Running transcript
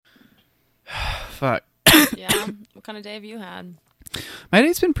fuck. Yeah. What kind of day have you had? My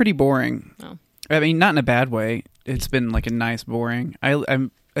day's been pretty boring. Oh. I mean, not in a bad way. It's been like a nice boring. I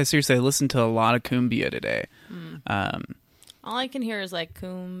seriously, I listened to a lot of cumbia today. All I can hear is like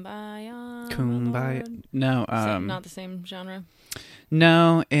kumbaya. Kumbaya. No, not the same genre.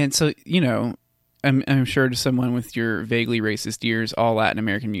 no, and so I'm sure to someone with your vaguely racist ears, all Latin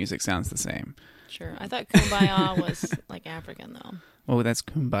American music sounds the same. Sure. I thought kumbaya was like African though. Oh, that's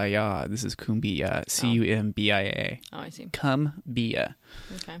kumbaya. This is cumbia. Cumbia. Oh, I see. Cumbia.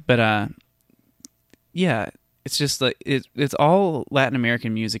 Okay. But yeah, it's just like it's all Latin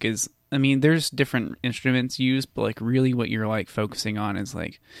American music is. I mean, there's different instruments used, but like really what you're like focusing on is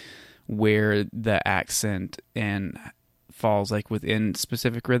like where the accent and falls like within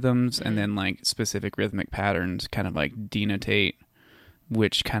specific rhythms, and then like specific rhythmic patterns kind of like denotate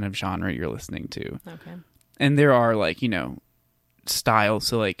which kind of genre you're listening to. Okay. And there are like, styles.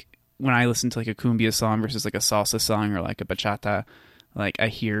 So like when I listen to like a cumbia song versus like a salsa song or like a bachata, like I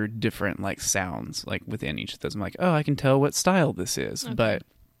hear different like sounds like within each of those. I'm like, oh, I can tell what style this is. Okay. But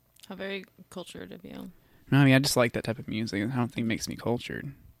How very cultured of you. no, I mean, I just like that type of music. I don't think it makes me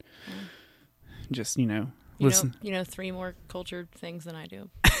cultured. Just, listen. You know 3 more cultured things than I do.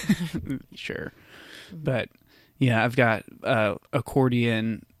 Sure. But yeah, I've got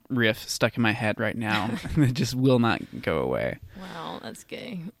accordion riff stuck in my head right now. It just will not go away. Wow, that's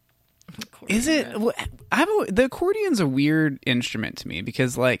gay. Is it? The accordion's a weird instrument to me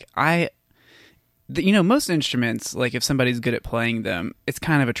because, like, most instruments, like, if somebody's good at playing them, it's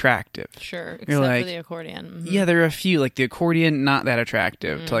kind of attractive. Sure, except like, for the accordion. Mm-hmm. Yeah, there are a few, like, the accordion, not that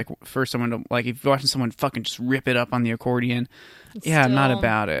attractive to, like, for someone to, like, if you're watching someone fucking just rip it up on the accordion, I'm not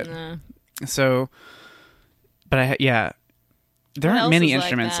about it. Nah. So, but there What aren't else many is like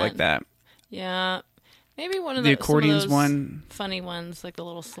instruments that? like that. Yeah. Maybe one of The some of accordion's those one. funny ones, like the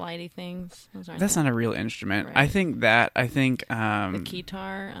little slidey things. Those aren't That's that- not a real instrument. Right. I think the um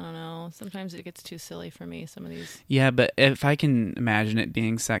guitar. I don't know. Sometimes it gets too silly for me. Some of these. yeah, but if I can imagine it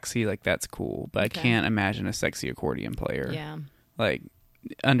being sexy, like that's cool. But Okay. I can't imagine a sexy accordion player. Yeah. Like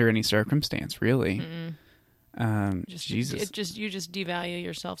under any circumstance, really. Mm-mm. Jesus. You just devalue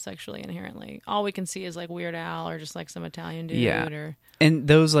yourself sexually inherently. All we can see is like Weird Al or just like some Italian dude. Yeah. Or And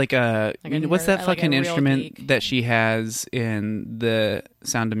those like what's that like a fucking real instrument geek. that she has in the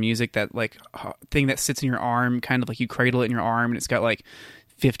Sound of Music, that like thing that sits in your arm, kind of like you cradle it in your arm and it's got like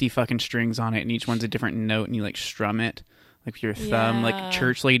 50 fucking strings on it and each one's a different note and you like strum it like with your thumb. Yeah. Like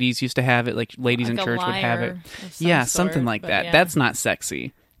church ladies used to have it, like ladies like in a church would have it. lyre of some Yeah, sort, something like but that. yeah. That's not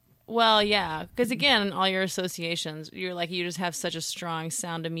sexy. Well, yeah, because again, all your associations, you just have such a strong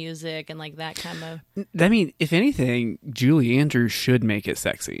Sound of Music and like that kind of. I mean, if anything, Julie Andrews should make it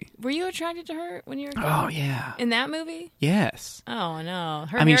sexy. Were you attracted to her when you were a kid? Oh yeah. In that movie? Yes. Oh no,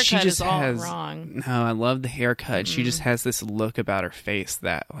 her I mean, haircut she just is all has. wrong. No, I love the haircut. She just has this look about her face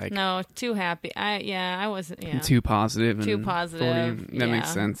that, like, No, too happy. I wasn't. Yeah, too positive. And Too positive, forward. That makes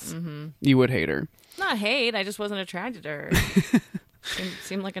yeah. sense. Mm-hmm. You would hate her. not hate. I just wasn't attracted to her.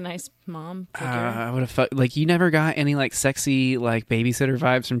 Seemed like a nice mom figure. I would have like you never got any like sexy like babysitter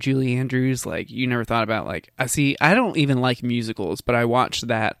vibes from Julie Andrews. Like you never thought about like I don't even like musicals, but I watched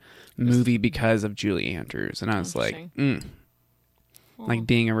that movie because of Julie Andrews, and I was like, like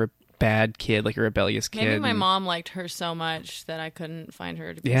being a bad kid, like a rebellious kid. Maybe my and mom liked her so much that I couldn't find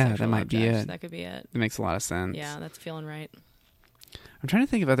her to be Yeah, sexual that might be objects. it. That could be it. It makes a lot of sense. Yeah, that's feeling right. I'm trying to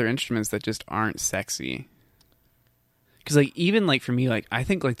think of other instruments that just aren't sexy. Because like even like for me, like I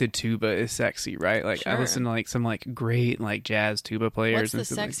think like the tuba is sexy, right? Like I Sure. listen to like some like great like jazz tuba players. What's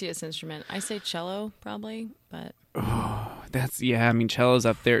the and sexiest instrument? I say cello, probably, but That's I mean cello's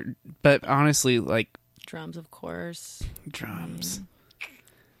up there, but honestly, like drums, of course. drums.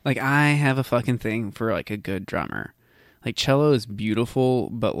 Like I have a fucking thing for like a good drummer. Like cello is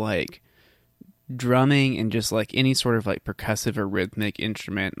beautiful, but like drumming and just like any sort of like percussive or rhythmic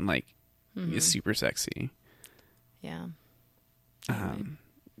instrument like is super sexy. Yeah.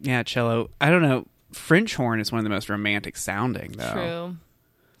 Yeah, cello. I don't know. French horn is one of the most romantic sounding though. True.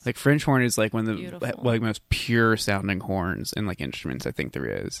 Like French horn is like one of the Beautiful. like most pure sounding horns and like instruments I think there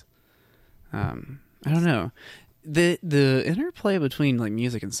is. I don't know. The interplay between like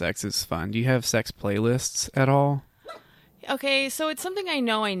music and sex is fun. Do you have sex playlists at all? Okay, so it's something I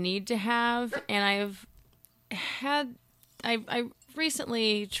know I need to have, and I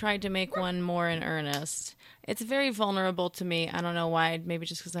recently tried to make one more in earnest. It's very vulnerable to me. I don't know why. Maybe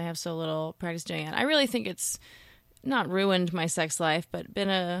just because I have so little practice doing it. I really think it's not ruined my sex life, but been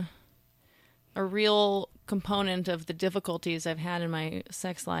a real component of the difficulties I've had in my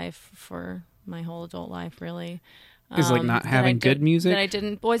sex life for my whole adult life, really. Is like not that having good music? That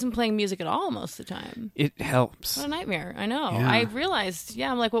I wasn't playing music at all most of the time. It helps. What a nightmare. I know. Yeah. I realized,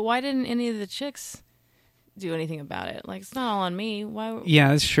 I'm like, well, why didn't any of the chicks do anything about it? Like, it's not all on me. Why? Yeah,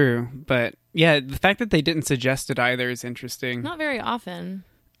 that's true. But yeah, the fact that they didn't suggest it either is interesting. Not very often.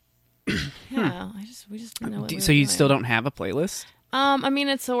 Yeah, we just didn't know what we were So you doing. still don't have a playlist? I mean,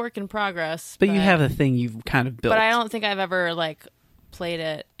 it's a work in progress. But you have a thing you've kind of built. But I don't think I've ever, like, played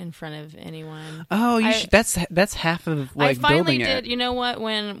it in front of anyone. Oh, you should. That's half of like I finally building did. it. You know what?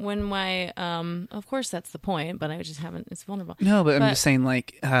 When my of course that's the point, but I just haven't. It's vulnerable. No, but I'm just saying,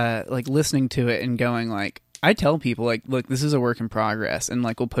 like listening to it and going, like, I tell people, like, look, this is a work in progress, and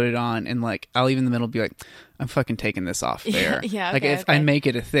like we'll put it on, and like I'll even in the middle be like, I'm fucking taking this off there. Yeah. Like Okay, if I make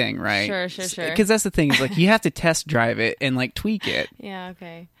it a thing, right? Sure. Because that's the thing is like you have to test drive it and like tweak it. Yeah.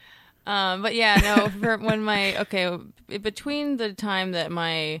 Okay. But yeah, no. Between the time that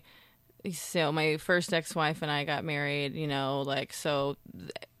my first ex-wife and I got married,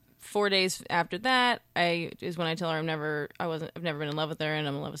 4 days after that, is when I tell her I've never been in love with her and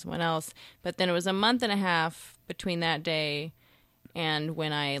I'm in love with someone else. But then it was a month and a half between that day and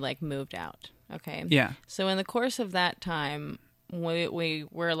when I like moved out. Okay. Yeah. So in the course of that time, we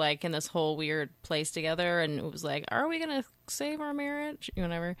were like in this whole weird place together, and it was like, are we gonna save our marriage?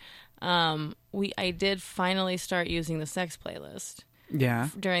 Whatever. I did finally start using the sex playlist. Yeah.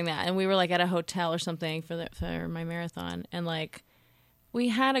 During that, and we were like at a hotel or something for my marathon, and like we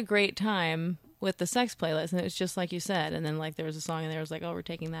had a great time with the sex playlist, and it was just like you said. And then like there was a song, and there was like, oh, we're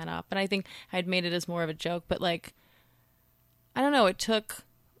taking that off. But I think I'd made it as more of a joke. But like, I don't know. It took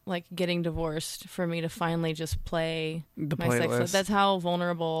like getting divorced for me to finally just play The my sex playlist. life. That's how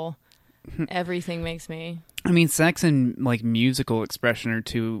vulnerable everything makes me. I mean, sex and like musical expression are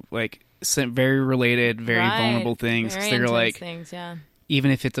two like very related, very vulnerable things. Very They're intense like things, yeah.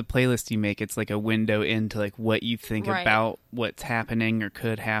 Even if it's a playlist you make, it's like a window into like what you think Right. about what's happening or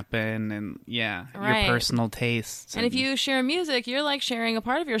could happen, and your personal tastes. And if you share music, you're like sharing a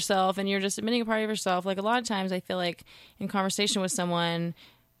part of yourself, and you're just admitting a part of yourself. Like a lot of times, I feel like in conversation with someone,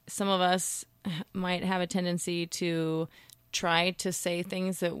 some of us might have a tendency to try to say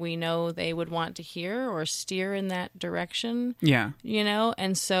things that we know they would want to hear or steer in that direction. Yeah.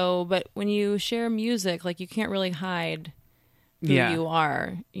 And so, but when you share music, like you can't really hide who Yeah. you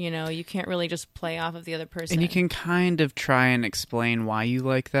are. You can't really just play off of the other person. And you can kind of try and explain why you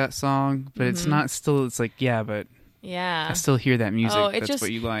like that song, but it's not still, it's like, yeah, but yeah. I still hear that music. It That's just,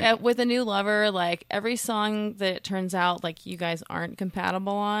 what you like. with a new lover, like every song that it turns out like you guys aren't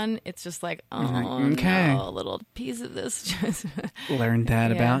compatible on, it's just like, oh, like, okay. no, a little piece of this just Learned that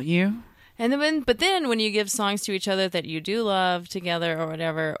Yeah. about you. And then when you give songs to each other that you do love together or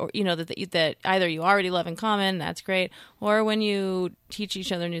whatever, or that either you already love in common, that's great, or when you teach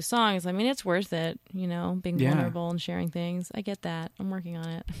each other new songs, I mean, it's worth it, being Yeah. vulnerable and sharing things. I get that. I'm working on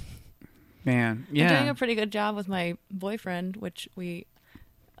it. Man, I'm doing yeah. a pretty good job with my boyfriend, which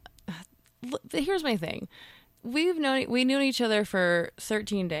here's my thing. We knew each other for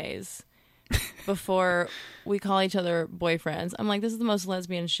 13 days before we call each other boyfriends. I'm like, this is the most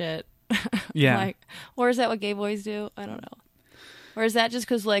lesbian shit. Yeah. Like, or is that what gay boys do? I don't know. Or is that just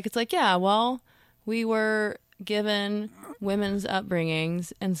because like it's like, yeah, well, we were given women's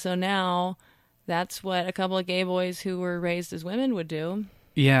upbringings, and so now that's what a couple of gay boys who were raised as women would do.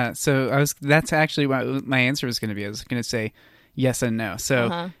 Yeah, so that's actually what my answer was going to be. I was going to say yes and no.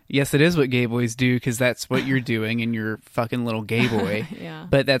 So, yes, it is what gay boys do because that's what you're doing and you're fucking little gay boy. Yeah.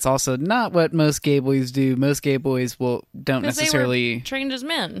 But that's also not what most gay boys do. Most gay boys don't 'Cause necessarily they were trained as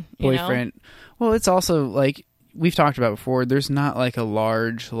men. boyfriend. Well, it's also like we've talked about before, there's not like a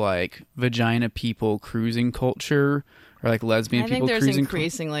large like vagina people cruising culture or like lesbian I people think there's cruising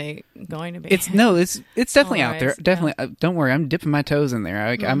increasingly going to be. It's definitely out there. Polarized, Definitely. Don't worry. I'm dipping my toes in there.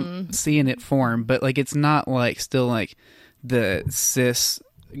 Like, I'm seeing it form, but like, it's not like still like the cis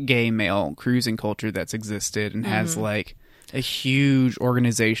gay male cruising culture that's existed and has like a huge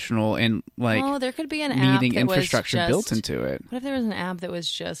organizational and like there could be an app needing that was infrastructure built just- into it. What if there was an app that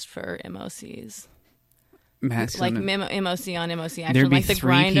was just for MOCs? Masculine. Like MOC on MOC action, There'd be like the 3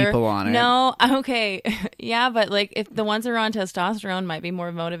 grinder. people on it. No, okay, yeah, but like if the ones that are on testosterone might be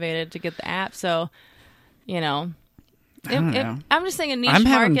more motivated to get the app, so I don't know. I'm just saying a niche I'm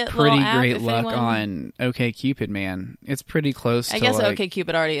having market pretty little app, great if luck anyone- on OkCupid, man. It's pretty close. I to guess like,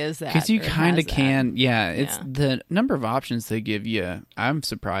 OkCupid already is that because you or kind has of that. can. Yeah, it's Yeah. the number of options they give you. I'm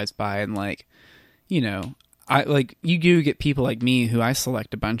surprised by, and like, I like you do get people like me who I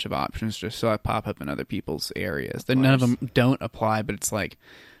select a bunch of options just so I pop up in other people's areas. Then none of them don't apply, but it's like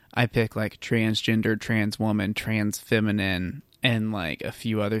I pick like transgender, trans woman, trans feminine, and like a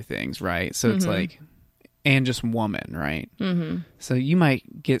few other things, right? So it's like and just woman, right? Mm-hmm. So you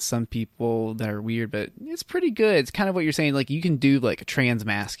might get some people that are weird, but it's pretty good. It's kind of what you're saying. Like you can do like a trans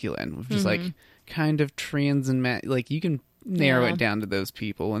masculine, which is like kind of trans and like you can narrow it down to those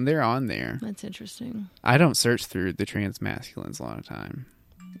people, and they're on there. That's interesting. I don't search through the trans masculines a lot of time.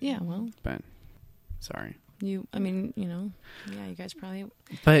 Yeah, well, But sorry. you guys probably.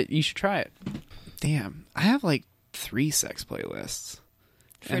 But you should try it. Damn, I have like 3 sex playlists.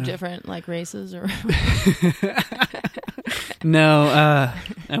 For different like races or No,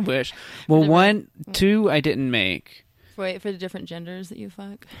 I wish. Well, 2 I didn't make. for the different genders that you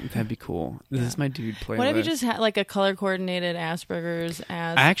fuck. That'd be cool. This is my dude playlist. What if you just had like a color coordinated Asperger's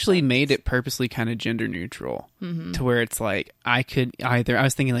as? I actually made it purposely kind of gender neutral to where it's like I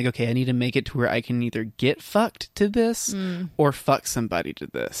was thinking like, okay, I need to make it to where I can either get fucked to this or fuck somebody to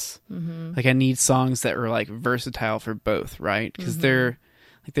this. Like I need songs that are like versatile for both, right? Because there's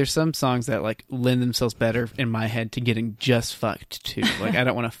some songs that like lend themselves better in my head to getting just fucked to. Like I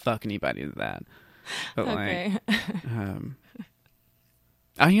don't want to fuck anybody to that. But Okay.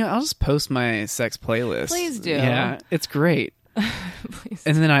 I'll just post my sex playlist. Please do. Yeah, it's great. Please.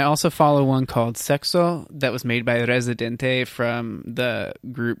 And then I also follow one called Sexo that was made by Residente from the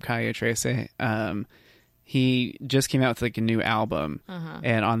group Calle 13. He just came out with like a new album,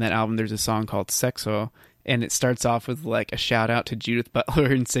 and on that album there's a song called Sexo, and it starts off with like a shout out to Judith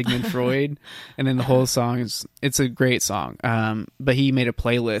Butler and Sigmund Freud, and then the whole song it's a great song. But he made a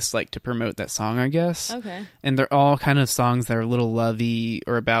playlist like to promote that song, I guess. Okay. And they're all kind of songs that are a little lovey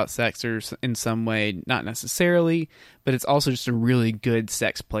or about sex or in some way, not necessarily, but it's also just a really good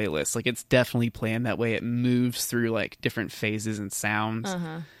sex playlist. Like it's definitely planned that way. It moves through like different phases and sounds.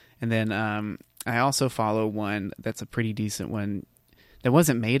 And then I also follow one that's a pretty decent one that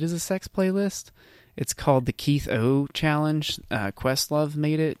wasn't made as a sex playlist. It's called the Keith O Challenge. Questlove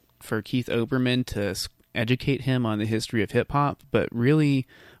made it for Keith Oberman to educate him on the history of hip hop. But really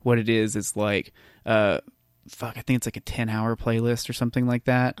what it is like, I think it's like a 10-hour playlist or something like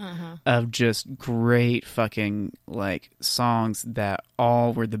that of just great fucking like songs that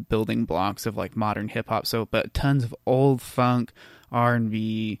all were the building blocks of like modern hip hop. So, but tons of old funk,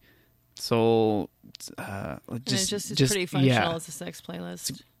 R&B, soul, It's pretty functional as a sex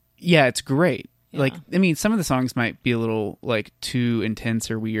playlist. Yeah, it's great. Yeah. Like, I mean, some of the songs might be a little like too intense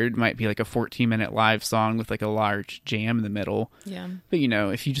or weird. It might be like a 14-minute live song with like a large jam in the middle. Yeah. But you know,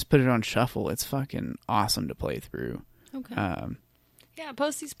 if you just put it on shuffle, it's fucking awesome to play through. Okay. Yeah,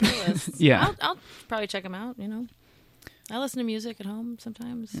 post these playlists. Yeah. I'll probably check them out. You know, I listen to music at home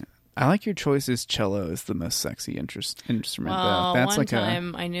sometimes. Yeah. I like your choices. Cello is the most sexy instrument. Well, That's one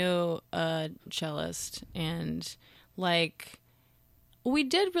time I knew a cellist, and like we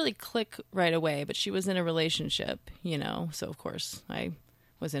did really click right away. But she was in a relationship, you know, so of course I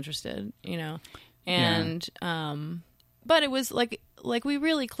was interested, you know, and but it was like we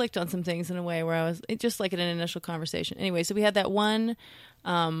really clicked on some things in a way where just like in an initial conversation. Anyway, so we had that one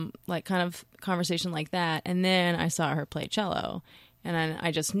like kind of conversation like that, and then I saw her play cello. And then I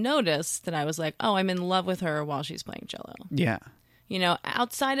just noticed that I was like, oh, I'm in love with her while she's playing cello. Yeah. You know,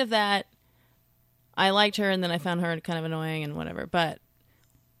 outside of that, I liked her and then I found her kind of annoying and whatever. But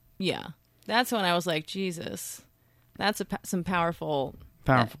yeah, that's when I was like, Jesus, that's some powerful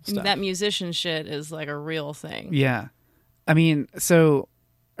stuff. That musician shit is like a real thing. Yeah. I mean, so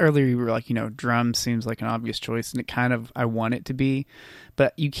earlier you were like, you know, drums seems like an obvious choice, and it kind of, I want it to be,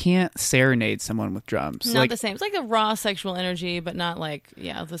 but you can't serenade someone with drums. Not like, the same. It's like the raw sexual energy, but not like,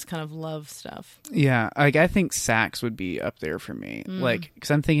 this kind of love stuff. Yeah. Like, I think sax would be up there for me. Like,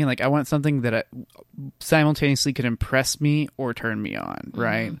 because I'm thinking, like, I want something that simultaneously could impress me or turn me on,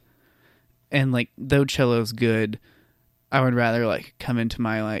 right? And, like, though cello's good, I would rather, like, come into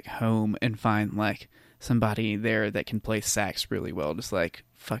my, like, home and find, like, somebody there that can play sax really well, just, like,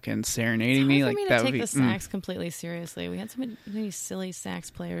 fucking serenading me. Like, that would be... It's hard for me to take the sax completely seriously. We had so many silly sax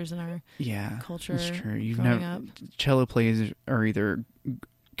players in our culture. That's true. Up. Cello players are either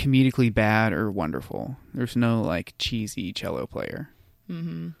comedically bad or wonderful. There's no, like, cheesy cello player.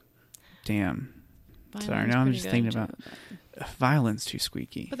 Mm-hmm. Damn. Violin's sorry, now I'm just thinking about... Violin's too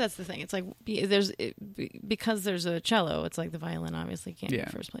squeaky. But that's the thing. It's like, because there's a cello, it's like the violin obviously can't be in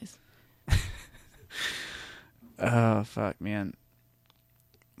first place. Oh, fuck, man.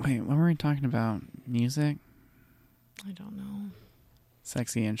 Wait, what were we talking about? Music? I don't know.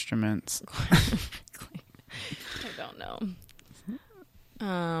 Sexy instruments. I don't know.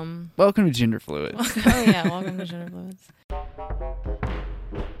 Welcome to Gender Fluids. Oh, yeah. Welcome to Gender Fluids.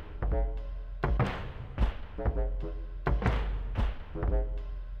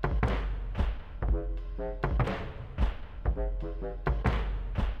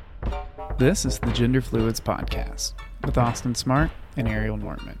 This is the Gender Fluids Podcast with Austin Smart and Ariel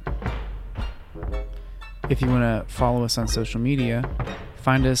Nortman. If you want to follow us on social media,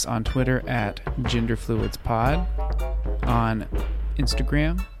 find us on Twitter at GenderFluidsPod, on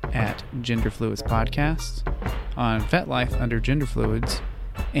Instagram at GenderFluidsPodcast, on FetLife under Gender Fluids,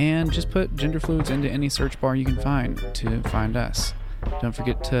 and just put Gender Fluids into any search bar you can find to find us. Don't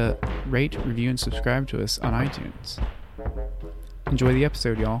forget to rate, review, and subscribe to us on iTunes. Enjoy the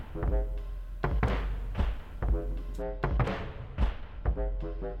episode, y'all.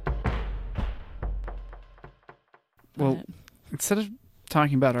 Well, instead of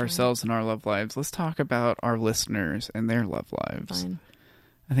talking about ourselves and our love lives, let's talk about our listeners and their love lives. Fine.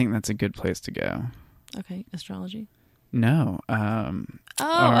 I think that's a good place to go. Okay, astrology. No.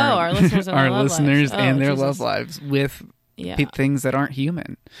 Our listeners and our their love listeners lives. and their Jesus. love lives with Yeah. things that aren't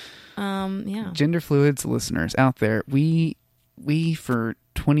human. Yeah. Gender Fluids listeners out there, we for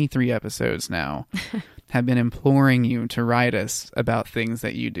 23 episodes now have been imploring you to write us about things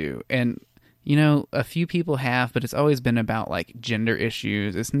that you do. And, you know, a few people have, but it's always been about, like, gender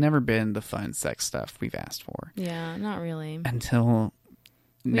issues. It's never been the fun sex stuff we've asked for. Yeah, not really. Until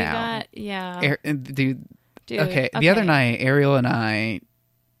now. Dude, Okay, the other night, Ariel and I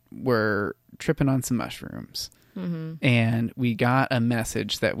were tripping on some mushrooms. Mm-hmm. And we got a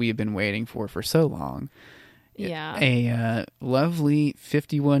message that we have been waiting for so long. Yeah. A lovely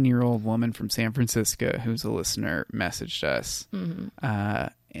 51-year-old woman from San Francisco who's a listener messaged us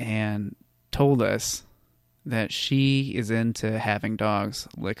and told us that she is into having dogs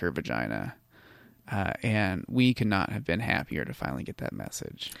lick her vagina. And we could not have been happier to finally get that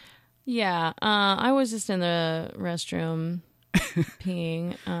message. Yeah. I was just in the restroom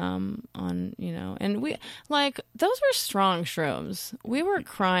peeing on, you know, and we, like, those were strong shrooms. We were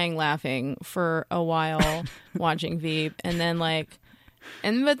crying laughing for a while watching Veep, and then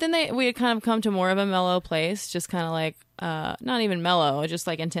but then we had kind of come to more of a mellow place, just kind of like not even mellow, just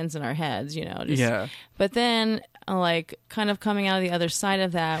like intense in our heads, you know. Yeah. But then like kind of coming out of the other side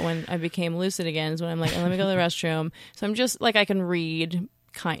of that, when I became lucid again, is when I'm like, oh, let me go to the restroom. So I'm just like, I can read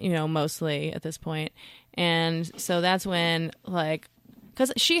mostly at this point. And so that's when, like,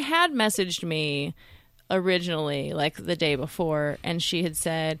 because she had messaged me originally, like, the day before, and she had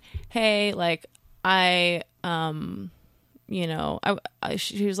said, hey, like,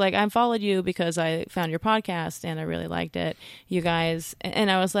 she was like, I followed you because I found your podcast and I really liked it. You guys, and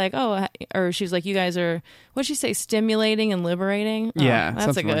I was like, oh, or she's like, you guys are, what'd she say, stimulating and liberating? Oh, Yeah, that's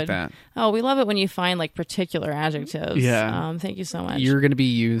something a good. like that. Oh, we love it when you find like particular adjectives. Yeah. Thank you so much. You're going to be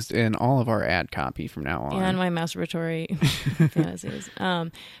used in all of our ad copy from now on. And my masturbatory fantasies.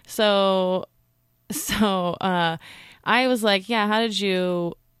 So I was like, yeah, how did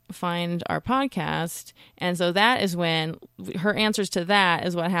you find our podcast? And so that is when her answers to that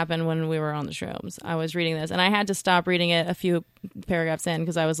is what happened when we were on the shrooms. I was reading this and I had to stop reading it a few paragraphs in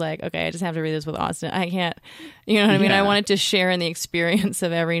because I was like, okay, I just have to read this with Austin. I can't, you know what I mean? I wanted to share in the experience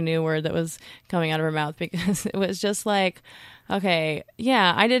of every new word that was coming out of her mouth, because it was just like, okay,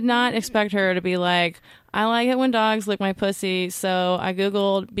 yeah, I did not expect her to be like, I like it when dogs lick my pussy, so I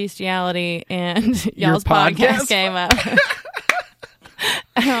Googled bestiality and y'all's podcast came up.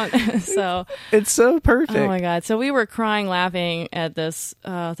 So it's so perfect. Oh my god! So we were crying, laughing at this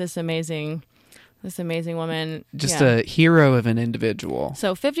amazing woman, just a hero of an individual.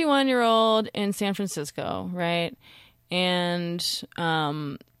 So 51-year-old in San Francisco, right? And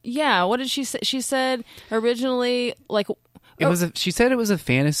what did she say? She said originally, like, she said it was a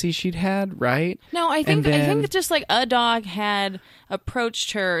fantasy she'd had, right? No, I think it's just like a dog had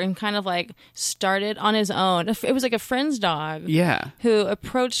approached her and kind of like started on his own. It was like a friend's dog. Yeah. Who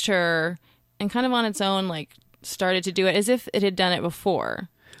approached her and kind of on its own like started to do it as if it had done it before.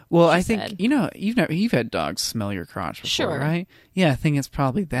 Well, I think, you know, you've had dogs smell your crotch before, right? Yeah, I think it's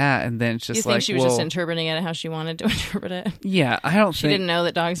probably that, and then it's just you think she was just interpreting it how she wanted to interpret it? Yeah, I don't think... She didn't know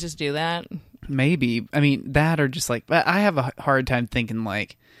that dogs just do that? Maybe. I mean, that or just like... I have a hard time thinking,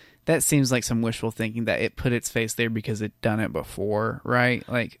 like, that seems like some wishful thinking that it put its face there because it done it before, right?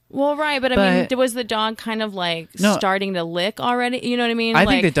 Like... Well, right, but I mean, was the dog kind of like starting to lick already? You know what I mean? I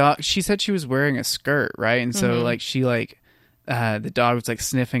think the dog... She said she was wearing a skirt, right? And so, like, she, like... the dog was like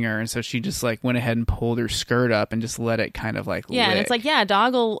sniffing her, and so she just like went ahead and pulled her skirt up and just let it kind of like lick. And it's like, a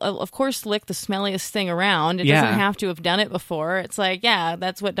dog will of course lick the smelliest thing around. It doesn't have to have done it before. It's like,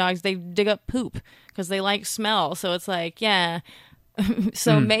 that's what dogs, they dig up poop because they like smell. So it's like,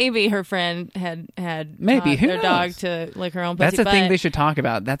 So maybe her friend had Maybe, taught who their knows? dog to lick her own pussy. That's a thing but- they should talk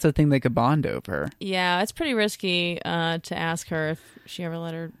about. That's a thing they could bond over. Yeah, it's pretty risky to ask her if she ever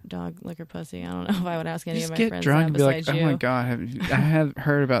let her dog lick her pussy. I don't know if I would ask any Just of my get friends drunk that and be like, besides oh you. my God, I have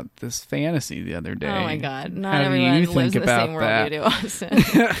heard about this fantasy the other day. Oh my God! Not How do everyone you lives think in the same about world you do,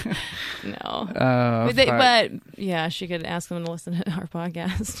 Austin. No, but yeah, she could ask them to listen to our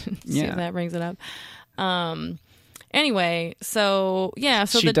podcast and see if that brings it up. Anyway, so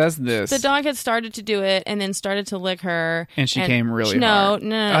she does this. The dog had started to do it and then started to lick her, and she came really no, hard.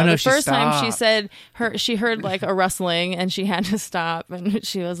 No. Oh, no, the she first time she stopped. said she heard like a rustling and she had to stop, and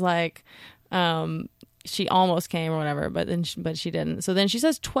she was like, she almost came or whatever, but she didn't. So then she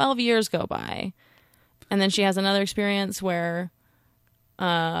says 12 years go by, and then she has another experience where,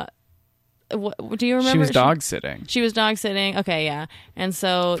 what do you remember? She was dog sitting. She was dog sitting. Okay, yeah, and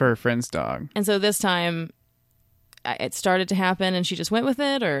so for her friend's dog. and so this time, it started to happen, and she just went with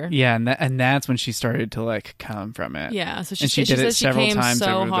it, or Yeah, and that's when she started to like come from it. yeah. So and she did it says several came times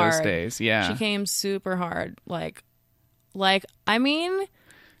so over hard. those days. Yeah, She came super hard. Like I mean,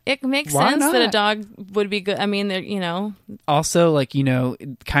 it makes Why sense that a not? dog would be good. I mean, they're also like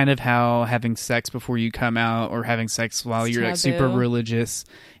kind of how having sex before you come out or having sex while It's you're like super taboo. religious,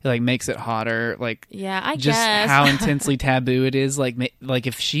 it like makes it hotter. Like yeah, I just guess how intensely taboo it is. Like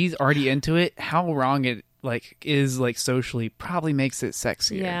if she's already into it, how wrong it like is like socially probably makes it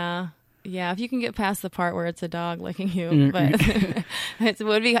sexier. yeah. Yeah, if you can get past the part where it's a dog licking you, Mm-hmm. but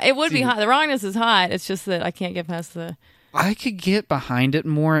it would be hot. The wrongness is hot. It's just that I can't get past the. I could get behind it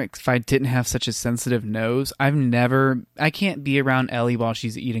more if I didn't have such a sensitive nose. I can't be around Ellie while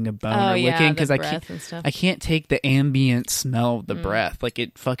she's eating a bone Oh or yeah, licking the because I breath can't. and stuff. I can't take the ambient smell of the breath. Like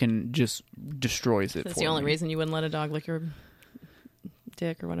it fucking just destroys it. That's for the only me. reason you wouldn't let a dog lick your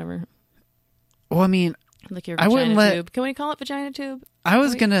dick or whatever. Well, I mean, Lick your I vagina wouldn't let- tube. Can we call it vagina tube?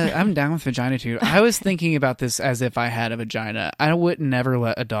 I'm down with vagina too. I was thinking about this as if I had a vagina. I would never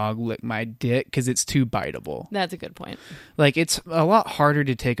let a dog lick my dick because it's too biteable. That's a good point. Like it's a lot harder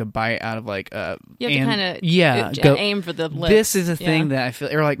to take a bite out of like a. You have to kind of aim for the lips. This is a thing Yeah. that I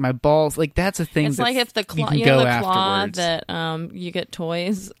feel, or like my balls, like that's a thing. It's that like if the claw, you can you go know, the claw afterwards. that you get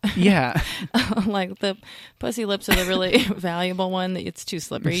toys. Yeah, Like the pussy lips are the really valuable one. That it's too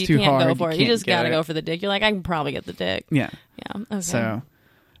slippery. It's You too can't go hard. for You it. You can't just get gotta it. go for the dick. You're like, I can probably get the dick. yeah. Yeah. Okay. So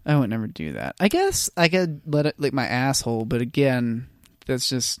I would never do that. I guess I could let it lick my asshole, but again, that's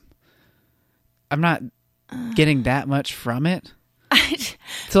just I'm not getting that much from it.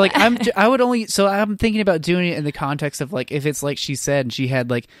 So like I'm thinking about doing it in the context of like if it's like she said and she had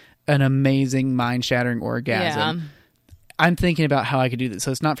like an amazing mind-shattering orgasm. Yeah. I'm thinking about how I could do this. So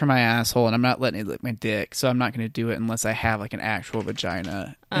it's not for my asshole and I'm not letting it lick my dick. So I'm not going to do it unless I have like an actual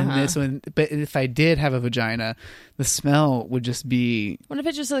vagina. And this one, but if I did have a vagina, the smell would just be What if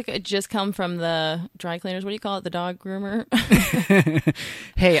it just come from the dry cleaners? What do you call it? The dog groomer?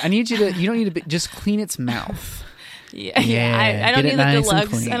 hey, you don't need to just clean its mouth. Yeah. Yeah, I don't get it need the nice and deluxe.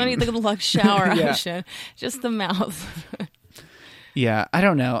 clean. I don't need the deluxe shower Yeah. option. Just the mouth. Yeah, I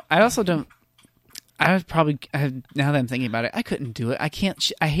don't know. I also don't. I would probably now that I'm thinking about it, I couldn't do it. I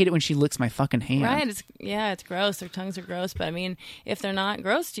can't. I hate it when she licks my fucking hand. Right? It's gross. Their tongues are gross. But I mean, if they're not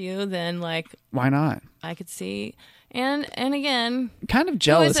gross to you, then like Why not? I could see. And again, Kind of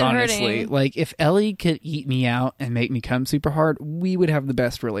jealous, it honestly. hurting? Like if Ellie could eat me out and make me come super hard, we would have the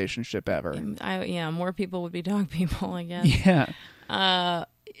best relationship ever. more people would be dog people, I guess. Yeah.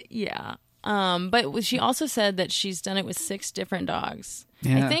 Yeah. But she also said that she's done it with 6 different dogs.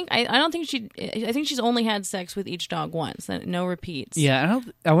 Yeah. I don't think I think she's only had sex with each dog once, no repeats. Yeah.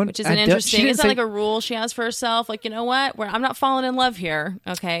 I wouldn't. Which is an interesting. It's not like a rule she has for herself. Like, you know what? I'm not falling in love here.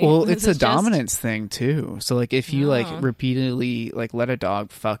 Okay. Well, This it's a is just- dominance thing too. So like if you like repeatedly like let a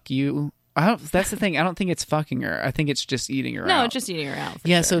dog fuck you, that's the thing. I don't think it's fucking her. I think it's just eating her out. No, just eating her out. For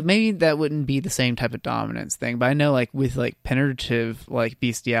Yeah, sure. so maybe that wouldn't be the same type of dominance thing, but I know like with like penetrative like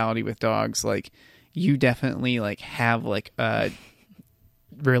bestiality with dogs, like you definitely like have like a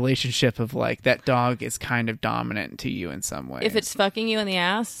relationship of like that dog is kind of dominant to you in some way. If it's fucking you in the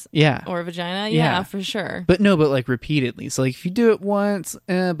ass yeah, or vagina, Yeah. yeah, for sure. but like repeatedly. So like if you do it once,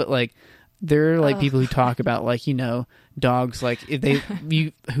 but like there are like people who talk about like dogs like if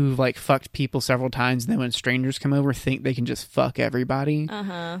who've like fucked people several times, and then when strangers come over, think they can just fuck everybody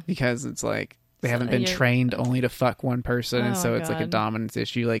because it's like they haven't been trained only to fuck one person, and so it's like a God. dominance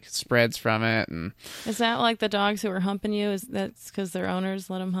issue like spreads from it. And Is that like the dogs who are humping you? Is that's because their owners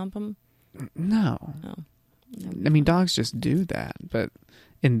let them hump them? no, No. I mean dogs just do that, but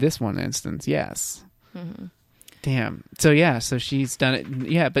in this one instance, yes. Damn. So yeah, so she's done it.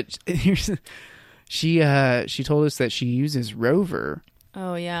 Yeah, but here's She told us that she uses Rover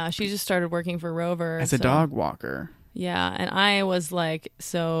Oh yeah, she just started working for Rover as a dog walker. Yeah, and I was like,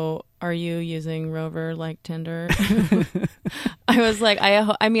 so are you using Rover like Tinder? I was like,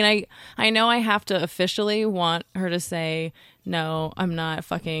 I mean, I know I have to officially want her to say, no, I'm not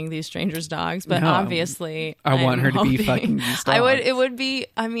fucking these strangers' dogs, but No, obviously I want her to be hoping- fucking these dogs. it would be,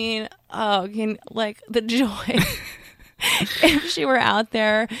 I mean, like the joy. If she were out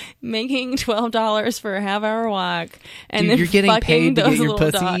there making $12 for a half-hour walk, and Dude, then you're getting fucking paid to those get your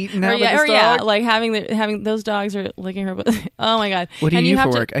little pussy dogs. eaten or out yeah, by or this yeah, dog? like having those dogs are licking her pussy. Oh my god! What do And you do have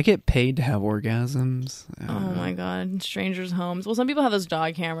for to- work? I get paid to have orgasms. Oh my god! Strangers' homes. Well, some people have those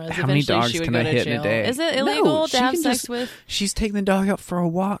dog cameras. How many Eventually, dogs she would can go I to hit in a jail. day? Is it No, illegal she to have can sex just- with? She's taking the dog out for a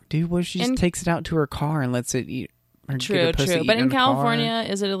walk, dude. What if she just In- takes it out to her car and lets it eat? Or get True, her pussy true. eaten But in the car? California,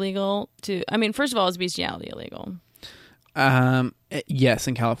 is it illegal to? I mean, first of all, is bestiality illegal? Yes,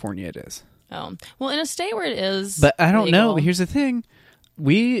 in California it is. Oh, well, in a state where it is, But I don't know. legal- But here's the thing: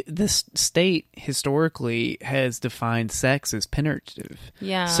 this state historically has defined sex as penetrative.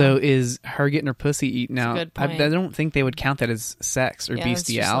 Yeah. So is her getting her pussy eaten a out? good I point. don't think they would count that as sex or yeah, it's just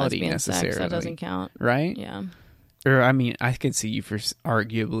bestiality lesbian sex, necessarily. that doesn't count. Right? Yeah. Or I mean, I could see you for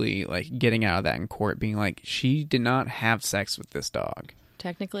arguably like getting out of that in court, being like, she did not have sex with this dog.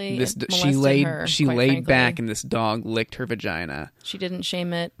 Technically, This it she molested laid her, she quite laid frankly. back and this dog licked her vagina. She didn't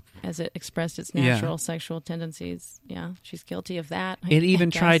shame it as it expressed its Yeah. natural sexual tendencies. Yeah, she's guilty of that. It even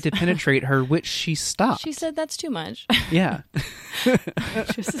guess. tried to penetrate her, which she stopped. She said that's too much. Yeah.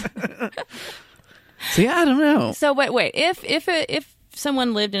 So yeah, I don't know. So wait. If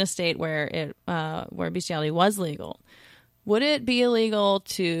someone lived in a state where bestiality was legal, would it be illegal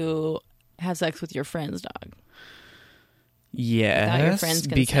to have sex with your friend's dog? Without your friend's Yes,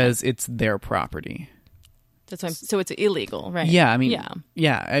 consent. because it's their property. That's why so it's illegal, right? Yeah, I mean,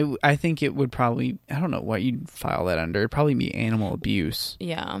 yeah. I think it would probably, I don't know what you'd file that under. It'd probably be animal abuse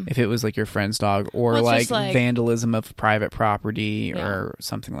Yeah. if it was like your friend's dog, or Well, it's like just like- vandalism of private property Yeah. or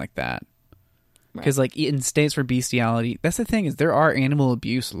something like that. Right. Because like in states where bestiality, that's the thing, is there are animal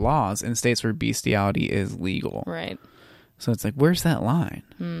abuse laws in states where bestiality is legal. Right. So it's like, where's that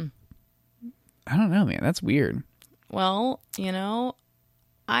line? I don't know, man. That's weird. Well,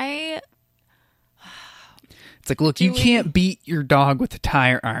 It's like, look, Do you we- can't beat your dog with a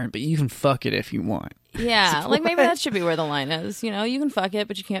tire iron, but you can fuck it if you want. yeah, like maybe that should be where the line is. You can fuck it,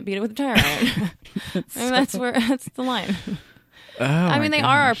 but you can't beat it with a tire iron. I mean, that's the line. Oh, I my mean, they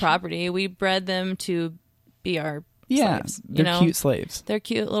are our gosh. property. We bred them to be our Yeah, slaves. they're cute slaves. They're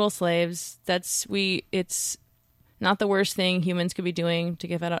cute little slaves. It's not the worst thing humans could be doing to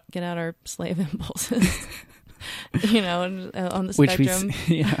get out our slave impulses. On the Which spectrum.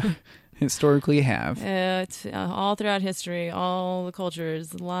 we historically have. It's all throughout history, all the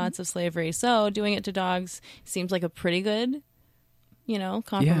cultures, lots of slavery. So doing it to dogs seems like a pretty good,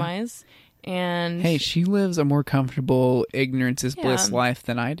 compromise. And Hey, she lives a more comfortable, ignorance is bliss Yeah. life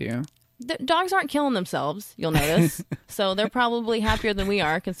than I do. dogs aren't killing themselves, you'll notice. So they're probably happier than we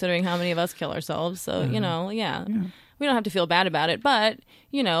are, considering how many of us kill ourselves. So, we don't have to feel bad about it. But,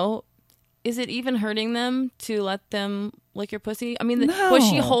 is it even hurting them to let them lick your pussy? I mean, No. was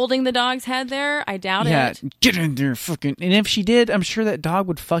she holding the dog's head there? I doubt Yeah, it. get in there, fucking. And if she did, I'm sure that dog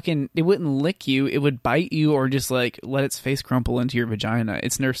would it wouldn't lick you. It would bite you or just like let its face crumple into your vagina.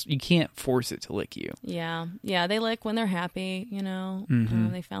 You can't force it to lick you. Yeah. Yeah, they lick when they're happy,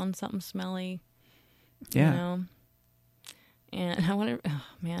 they found something smelly. Yeah. And I wonder, oh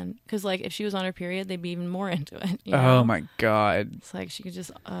man, because like if she was on her period, they'd be even more into it. Oh my God. It's like she could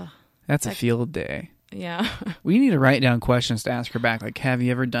just, That's a field day. yeah. We need to write down questions to ask her back. Like, have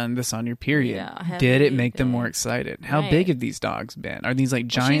you ever done this on your period? Yeah, have Did it you make them been- more excited? How Right. big have these dogs been? Are these like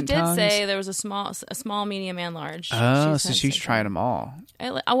Well, giant she did tongues? say there was a small, medium, and large. Oh, She so said she's so. tried them all.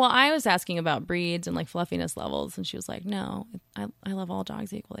 I was asking about breeds and like fluffiness levels, and she was like, "No, I love all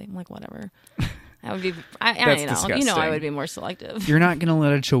dogs equally." I'm like, "Whatever." I would be. That's I disgusting. I would be more selective. You're not gonna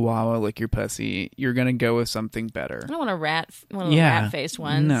let a Chihuahua lick your pussy. You're gonna go with something better. I don't want one of the Yeah, rat-faced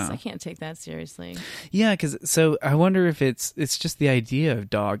ones. no. I can't take that seriously. Yeah, because so I wonder if it's just the idea of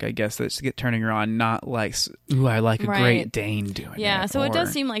dog. I guess that's get turning her on, not like ooh, I like a Right. Great Dane doing it. Yeah, so it does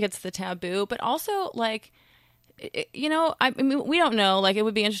or- seem like it's the taboo, but also like, I mean, we don't know. Like, it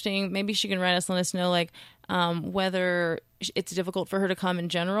would be interesting. Maybe she can write us, let us know, like, whether it's difficult for her to come in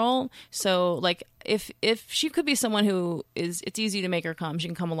general. So, like, if she could be someone who it's easy to make her come. She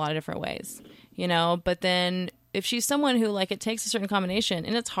can come a lot of different ways, But then if she's someone who like it takes a certain combination,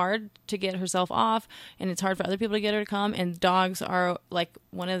 and it's hard to get herself off, and it's hard for other people to get her to come, and dogs are like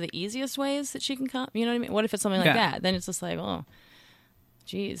one of the easiest ways that she can come. You know what I mean? What if it's something like Yeah. that? Then it's just like, oh.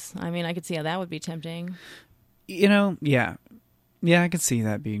 Geez, I mean, I could see how that would be tempting. Yeah, I could see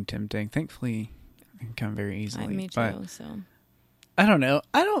that being tempting. Thankfully, it can come very easily. Me too. But So I don't know.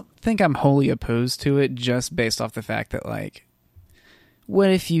 I don't think I'm wholly opposed to it, just based off the fact that, like, what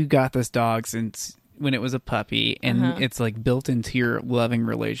if you got this dog since when it was a puppy, and it's like built into your loving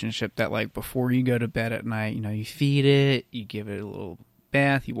relationship that, like, before you go to bed at night, you feed it, you give it a little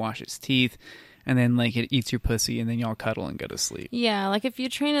bath, you wash its teeth, and then, like, it eats your pussy, and then y'all cuddle and go to sleep. yeah, like if you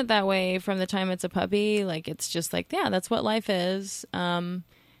train it that way from the time it's a puppy, like it's just like, yeah, that's what life is. And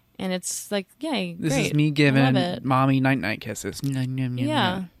it's like, yay, This great. is me I giving love it. mommy night kisses.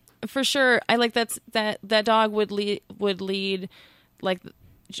 Yeah, for sure. I like that dog would lead like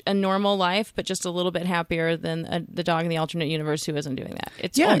a normal life, but just a little bit happier than the dog in the alternate universe who isn't doing that.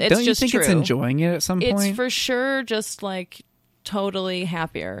 It's don't you just think true. it's enjoying it at some point? It's for sure just like totally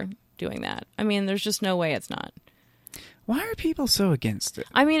happier doing that. I mean, there's just no way it's not. Why are people so against it?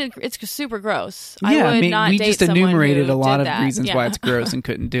 I mean, it's super gross. Yeah, I would not we date just someone enumerated who a lot did of that. reasons Yeah. why it's gross and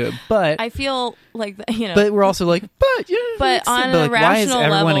couldn't do it. But I feel like but we're also like, but on a like, why is rational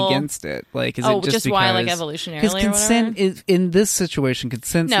everyone level- against it? Like, is it just because, why, like, evolutionarily because or consent whatever? is in this situation.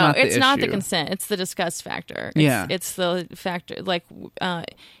 Consent's No, not the it's not the issue. consent. It's the disgust factor. Yeah. It's the factor, like,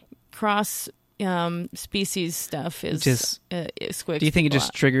 cross species stuff is Just- squicks. Do you think it people just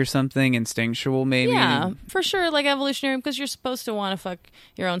out. triggers something instinctual? Maybe. Yeah, for sure. Like evolutionary, because you're supposed to want to fuck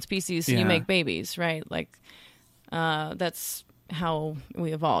your own species, so Yeah. you make babies, right? Like, that's how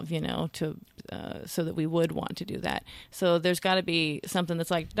we evolve, to so that we would want to do that. So there's got to be something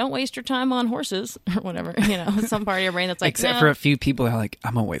that's like, don't waste your time on horses or whatever. Some part of your brain that's like, Except no. for a few people that are like,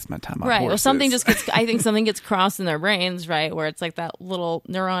 I'm gonna waste my time on Right. horses. Well, something just gets. I think something gets crossed in their brains, right? Where it's like that little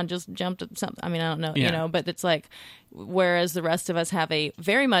neuron just jumped at something. I mean, I don't know, Yeah. but it's like, whereas the rest of us have a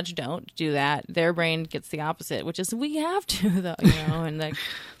very much don't do that. Their brain gets the opposite, which is we have to, though, and like,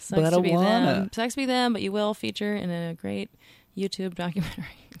 sucks But to I be wanna. them. Sucks to be them, but you will feature in a great YouTube documentary.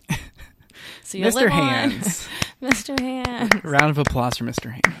 So you Mr. live on. Hands. Mr. Hands. Round of applause for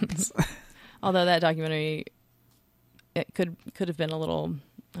Mr. Hands. Although that documentary, it could have been a little,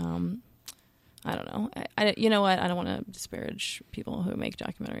 I don't know. You know what? I don't want to disparage people who make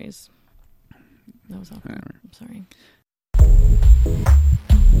documentaries. That was awful. Whatever. I'm sorry.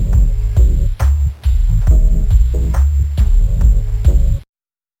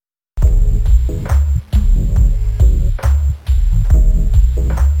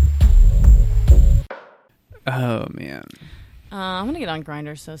 Oh man. I'm gonna get on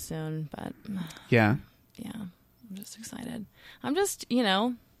Grindr so soon, but Yeah. yeah, I'm just excited. I'm just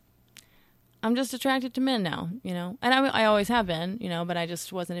attracted to men now, and I always have been, but I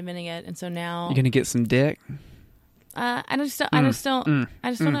just wasn't admitting it, and so now You gonna get some dick? I just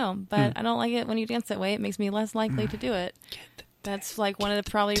don't know, but I don't like it when you dance that way. It makes me less likely to do it. That's like one of the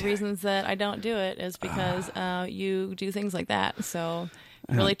probably reasons that I don't do it is because you do things like that. So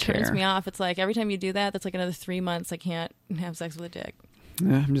it really turns care. me off. It's like every time you do that, that's like another 3 months I can't have sex with a dick.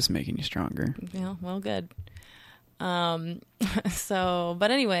 I'm just making you stronger. Yeah, well, good. So,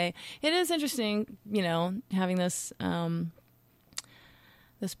 but anyway, it is interesting, having this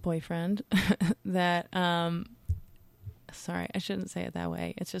this boyfriend that sorry, I shouldn't say it that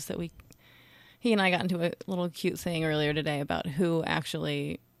way. It's just that he and I got into a little cute thing earlier today about who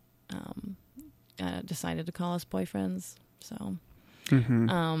actually decided to call us boyfriends. So,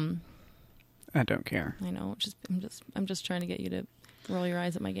 I don't care. I know. I'm just trying to get you to roll your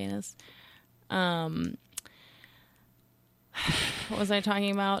eyes at my gayness. What was I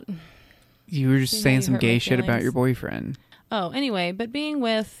talking about? You were just See how saying you some hurt gay my shit about feelings? your boyfriend. Oh, anyway, but being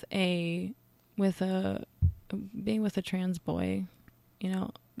with a trans boy,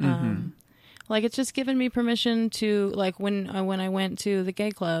 like it's just given me permission to, like, when I went to the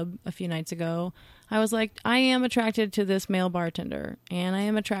gay club a few nights ago, I was like, I am attracted to this male bartender, and I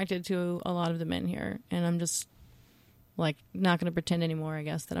am attracted to a lot of the men here, and I'm just like not going to pretend anymore, I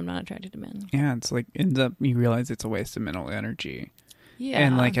guess, that I'm not attracted to men. Yeah, it's like ends up you realize it's a waste of mental energy. Yeah,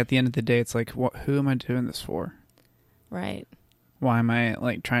 And like at the end of the day, it's like, who am I doing this for? right. Why am I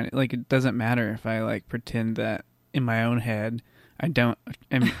like trying to, like, it doesn't matter if I like pretend that in my own head I'm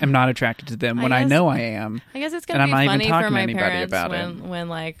not attracted to them when I guess- know I am. I guess it's And gonna I'm be not even funny talking for to my anybody parents about when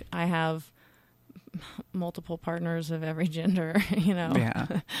like I have multiple partners of every gender, Yeah.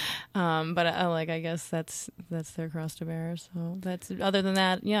 But I guess that's their cross to bear. So that's, other than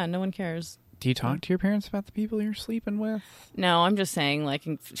that, yeah, no one cares. Do you talk to your parents about the people you're sleeping with? No, I'm just saying, like,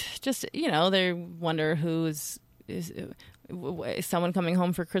 just they wonder is someone coming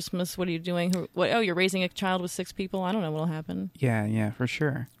home for Christmas? What are you doing? Oh, you're raising a child with 6 people? I don't know what'll happen. Yeah, for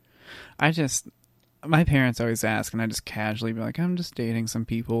sure. I just my parents always ask, and I just casually be like, I'm just dating some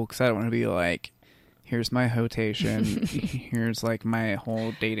people because I don't want to be like, here's my hotation, here's like my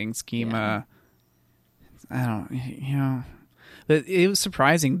whole dating schema. I don't, But it was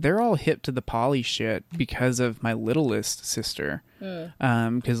surprising. They're all hip to the poly shit because of my littlest sister.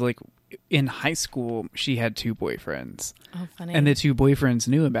 Because like in high school, she had 2 boyfriends. Oh, funny. And the 2 boyfriends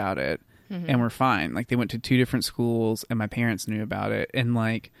knew about it and were fine. Like they went to 2 different schools, and my parents knew about it. And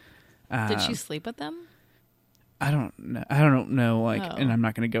like, did she sleep with them? I don't know. Like, and I'm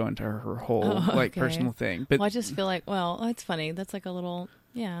not going to go into her whole like personal thing. But well, I just feel like, well, that's funny. That's like a little,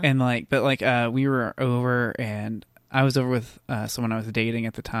 And like, but like, we were over, and I was over with someone I was dating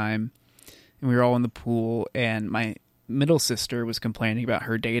at the time, and we were all in the pool, and my middle sister was complaining about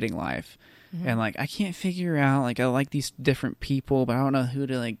her dating life. And like, I can't figure out, like, I like these different people, but I don't know who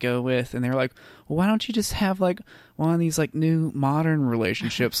to like go with. And they're like, well, why don't you just have like one of these like new modern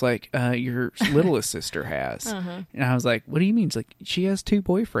relationships like your littlest sister has? And I was like, what do you mean? It's like, she has 2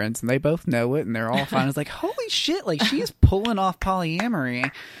 boyfriends and they both know it and they're all fine. I was like, holy shit, like she's pulling off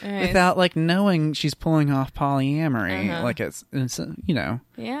polyamory without like knowing she's pulling off polyamory. Like it's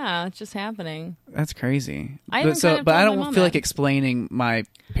yeah, it's just happening. That's crazy. I but I don't feel like explaining my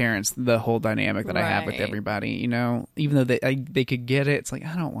parents the whole dynamic that I have with everybody, even though they could get it. It's like,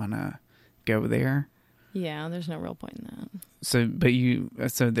 I don't want to go there. Yeah, there's no real point in that. So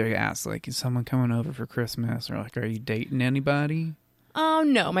they asked, like, is someone coming over for Christmas, or like, are you dating anybody? Oh,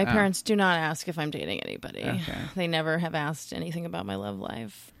 no, my parents do not ask if I'm dating anybody. Okay. They never have asked anything about my love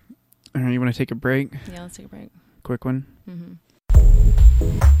life. All right, you want to take a break? Yeah, let's take a break. Quick one.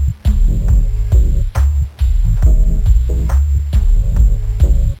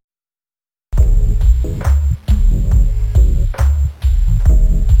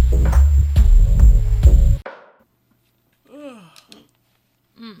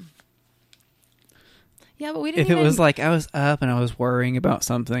 Yeah, but we didn't. If it was like I was up and I was worrying about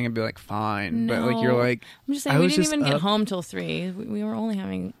something, I'd be like, fine. No. But like you're like, I'm just saying, we didn't even get home till 3. We were only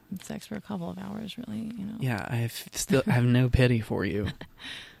having sex for a couple of hours, really. Yeah, I have no pity for you.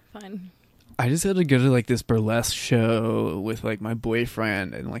 Fine. I just had to go to like this burlesque show with like my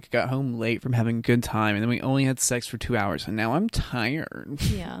boyfriend, and like got home late from having a good time, and then we only had sex for 2 hours, and now I'm tired.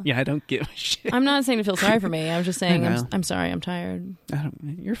 Yeah. Yeah, I don't give a shit. I'm not saying to feel sorry for me. I'm just saying I'm sorry. I'm tired.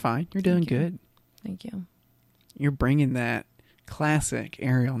 You're fine. You're doing good. Thank you. You're bringing that classic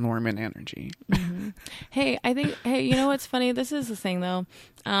Ariel Norman energy. Hey, you know what's funny? This is the thing, though.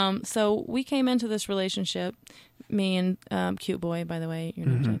 So we came into this relationship, me and Cute Boy, by the way. You're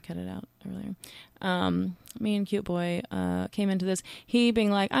not going to cut it out earlier. Me and Cute Boy came into this. He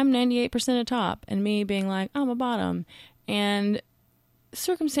being like, I'm 98% a top, and me being like, I'm a bottom. And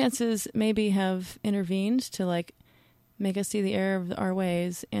circumstances maybe have intervened to like make us see the error of our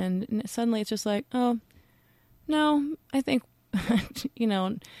ways. And suddenly it's just like, oh, no, I think,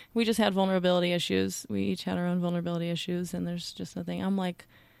 we just had vulnerability issues. We each had our own vulnerability issues, and there's just nothing. I'm like,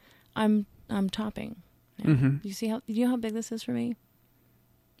 I'm topping. Do you know how big this is for me?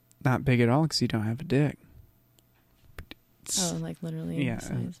 Not big at all, because you don't have a dick. Oh, like literally. Yeah.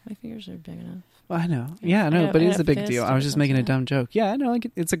 Size. My fingers are big enough. Well, I know. Yeah, I know, but it is a big deal. I was just making a dumb joke. Yeah, I know. Like,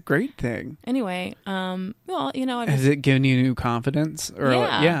 it's a great thing. Anyway, well, has it given you new confidence? Or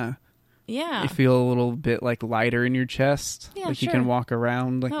yeah. Yeah. You feel a little bit like lighter in your chest. Yeah, like sure. you can walk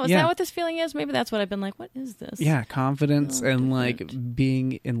around. Like, is that what this feeling is? Maybe that's what I've been like. What is this? Yeah, confidence and like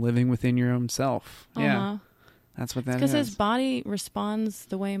being and living within your own self. Yeah, that's what that is. Because his body responds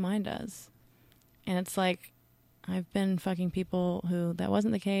the way mine does, and it's like I've been fucking people who that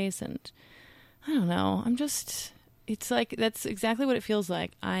wasn't the case, and I don't know. It's like that's exactly what it feels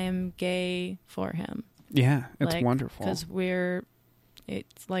like. I am gay for him. Yeah, it's wonderful because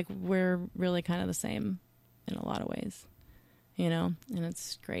it's like we're really kind of the same in a lot of ways, and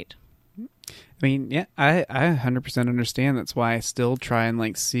it's great. I mean, yeah, I 100% understand. That's why I still try and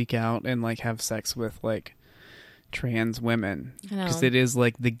like seek out and like have sex with like trans women, because it is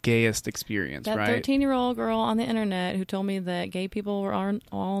like the gayest experience, that right? 13-year-old girl on the internet who told me that gay people were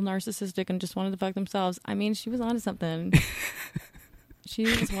all narcissistic and just wanted to fuck themselves. I mean, she was onto something. She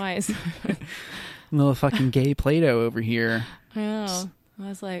was wise. Little fucking gay Play-Doh over here. I know. I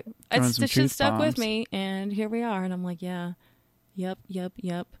was like, it's just stuck with me, and here we are. And I'm like, yeah, yep.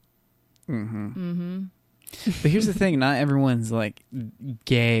 Mm-hmm. But here's the thing: not everyone's like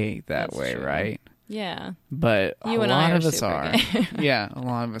gay that way, true. Right? Yeah. But you a and lot I of us are. Yeah, a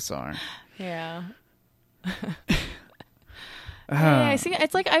lot of us are. Yeah. I see.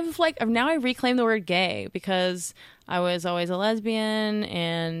 It's like I've now I reclaim the word gay because I was always a lesbian,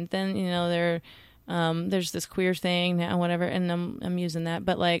 and then there's this queer thing now, whatever, and I'm using that,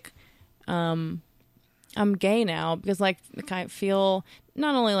 but like, I'm gay now because like I feel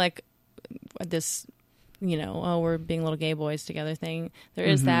not only like this, oh, we're being little gay boys together thing. There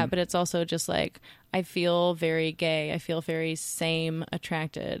is that, but it's also just like I feel very gay. I feel very same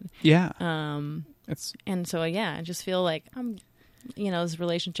attracted. Yeah. And so I just feel like I'm, this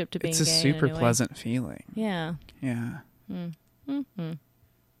relationship to being gay. It's a super pleasant feeling. Yeah. Yeah. Mm-hmm.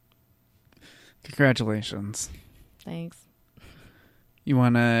 Congratulations. Thanks. You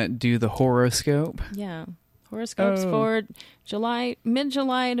want to do the horoscope? Yeah. Horoscopes for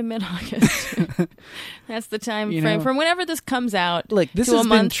mid-July to mid-August. That's the time frame from whenever this comes out to a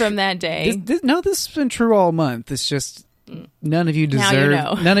month from that day. This has been true all month. It's just none of you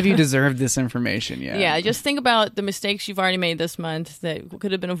deserve none of you deserve this information yet. Yeah, just think about the mistakes you've already made this month that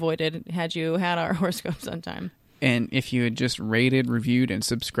could have been avoided had you had our horoscopes on time. And if you had just rated, reviewed, and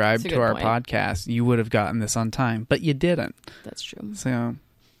subscribed to our podcast, you would have gotten this on time. But you didn't. That's true. So,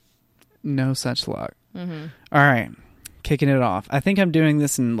 no such luck. Mm-hmm. All right. Kicking it off. I think I'm doing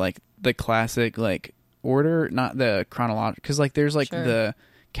this in, like, the classic, like, order, not the chronological. Because, like, there's, like, the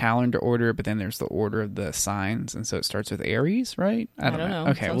calendar order, but then there's the order of the signs. And so it starts with Aries, right? I don't know.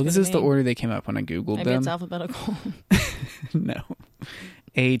 Okay, well, this is the order they came up when I Googled them. Maybe it's alphabetical. No.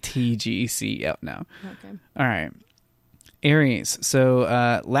 ATGC. Yep, no. Okay. All right. Aries.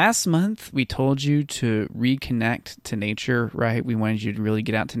 So last month we told you to reconnect to nature, right? We wanted you to really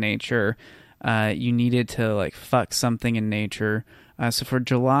get out to nature. You needed to like fuck something in nature. So for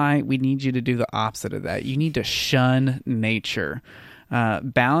July, we need you to do the opposite of that. You need to shun nature.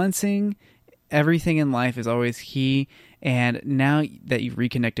 Balancing everything in life is always key. And now that you've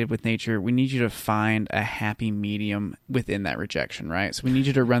reconnected with nature, we need you to find a happy medium within that rejection, right? So we need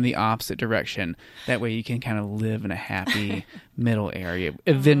you to run the opposite direction. That way you can kind of live in a happy middle area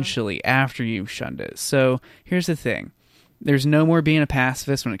eventually after you've shunned it. So here's the thing. There's no more being a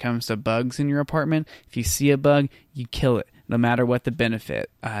pacifist when it comes to bugs in your apartment. If you see a bug, you kill it, no matter what the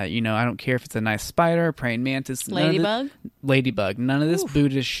benefit. I don't care if it's a nice spider, praying mantis. Ladybug? Ladybug. None of this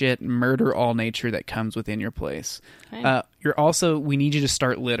Buddhist shit. Murder all nature that comes within your place. Okay. We need you to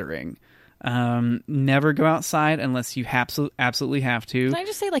start littering. Never go outside unless you absolutely have to. Can I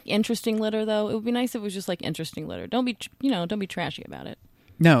just say like interesting litter though? It would be nice if it was just like interesting litter. Don't be trashy about it.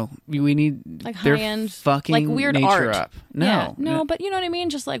 No, we need like high end, fucking like weird nature art. Up. No, but you know what I mean.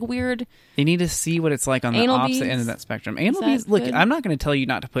 Just like weird. They need to see what it's like on the opposite end of that spectrum. Anal beads. Look, I'm not going to tell you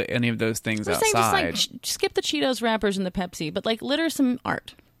not to put any of those things outside. Saying just like skip the Cheetos wrappers and the Pepsi, but like litter some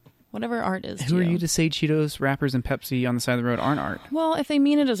art, whatever art is. Who are you to say Cheetos wrappers and Pepsi on the side of the road aren't art? Well, if they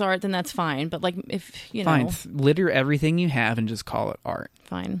mean it as art, then that's fine. But like if you know, fine, litter everything you have and just call it art.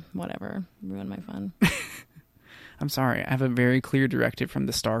 Fine, whatever. Ruin my fun. I'm sorry. I have a very clear directive from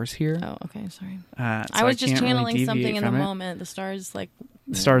the stars here. Oh, okay. Sorry. I was just channeling something in the moment. The stars, like...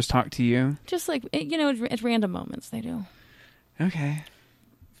 The stars talk to you? Just like, at random moments, they do. Okay.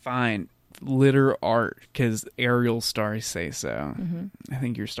 Fine. Litter art, because Ariel stars say so. Mm-hmm. I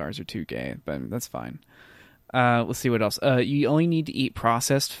think your stars are too gay, but that's fine. Let's see what else. You only need to eat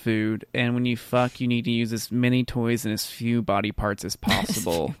processed food, and when you fuck, you need to use as many toys and as few body parts as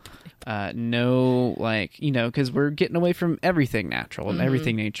possible. Because we're getting away from everything natural and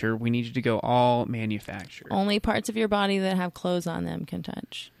everything nature. We need you to go all manufactured. Only parts of your body that have clothes on them can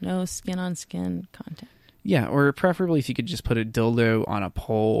touch. No skin-on-skin contact. Yeah, or preferably if you could just put a dildo on a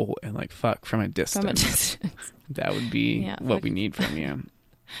pole and like fuck from a distance. That would be what we need from you.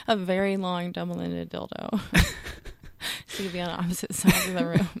 A very long double-ended dildo. So you'd be on opposite sides of the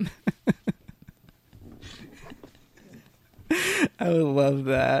room. I would love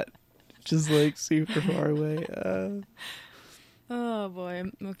that. Just like super far away. Oh boy.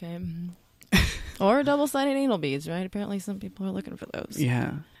 Okay. Or double-sided anal beads, right? Apparently some people are looking for those.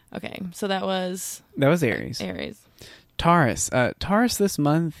 Yeah. Okay. So that was Aries. Taurus. Taurus, this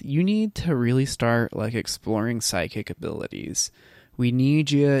month, you need to really start like exploring psychic abilities. We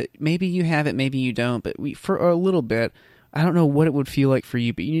need you. Maybe you have it, maybe you don't, but for a little bit, I don't know what it would feel like for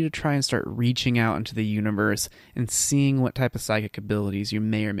you, but you need to try and start reaching out into the universe and seeing what type of psychic abilities you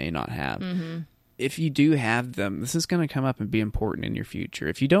may or may not have. Mm-hmm. If you do have them, this is going to come up and be important in your future.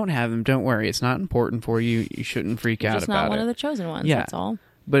 If you don't have them, don't worry. It's not important for you. You shouldn't freak out about it. Just not one of the chosen ones, that's all.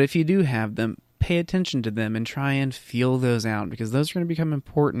 But if you do have them, pay attention to them and try and feel those out, because those are going to become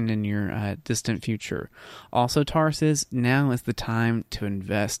important in your distant future. Also, Taurus, now is the time to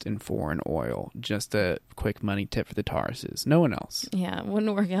invest in foreign oil. Just a quick money tip for the Tauruses. No one else. Yeah, it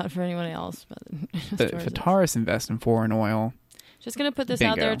wouldn't work out for anyone else. But if a Taurus invests in foreign oil... Just going to put this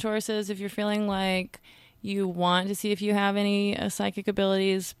out there, Tauruses, if you're feeling like you want to see if you have any psychic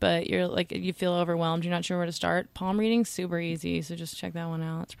abilities, but you're like, you feel overwhelmed, you're not sure where to start, palm reading's super easy, so just check that one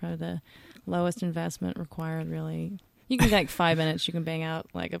out. It's probably the lowest investment required, really. You can take 5 minutes, you can bang out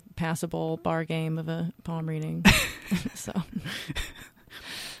like a passable bar game of a palm reading. So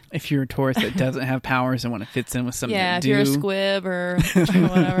if you're a Taurus that doesn't have powers and when it fits in with something if to do, you're a squib or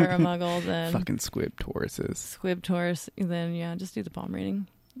whatever, a muggle, then fucking squib Tauruses. Squib Taurus, then just do the palm reading.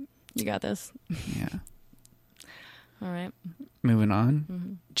 You got this. Yeah. All right. Moving on.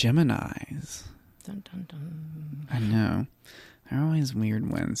 Mm-hmm. Geminis. Dun, dun, dun. I know. They're always weird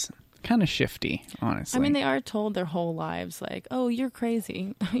ones. Kind of shifty, honestly. I mean, they are told their whole lives, like, "Oh, you're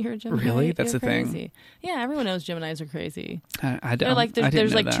crazy. You're a Gemini. Really? That's you're a thing? crazy." Yeah, everyone knows Geminis are crazy. I They're like, I didn't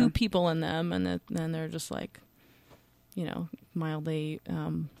there's know like that. 2 people in them, and then they're just like, mildly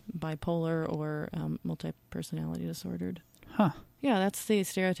bipolar or multi-personality disordered. Huh. Yeah, that's the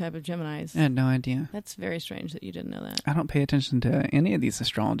stereotype of Geminis. I had no idea. That's very strange that you didn't know that. I don't pay attention to any of these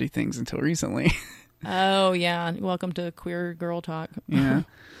astrology things until recently. Oh, yeah. Welcome to Queer Girl Talk. Yeah.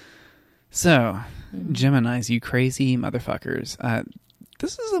 So, Geminis, you crazy motherfuckers.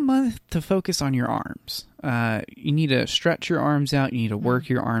 This is a month to focus on your arms. You need to stretch your arms out. You need to work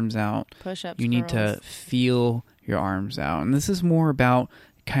your arms out. Push-ups, You need to feel your arms out. And this is more about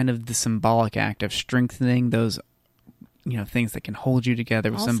kind of the symbolic act of strengthening those, things that can hold you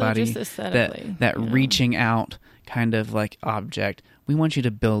together with Also, somebody. just aesthetically, That reaching out kind of like object. We want you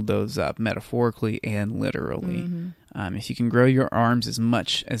to build those up metaphorically and literally. If you can grow your arms as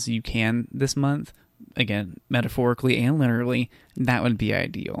much as you can this month, again, metaphorically and literally, that would be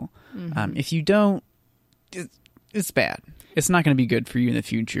ideal. If you don't, it's bad. It's not going to be good for you in the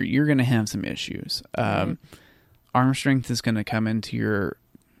future. You're going to have some issues. Arm strength is going to come into your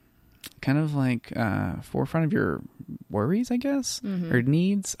kind of like forefront of your worries, I guess, or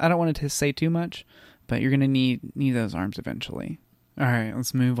needs. I don't want to say too much, but you're going to need those arms eventually. All right,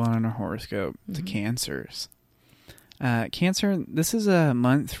 let's move on in our horoscope to Cancers. Cancer, this is a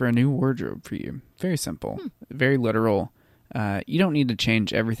month for a new wardrobe for you. Very simple, very literal. You don't need to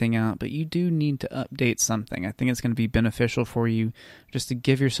change everything out, but you do need to update something. I think it's going to be beneficial for you just to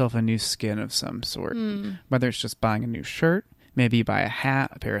give yourself a new skin of some sort. Whether it's just buying a new shirt, maybe you buy a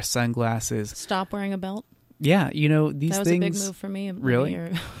hat, a pair of sunglasses. Stop wearing a belt. Yeah, these things. That was a big move for me. Really?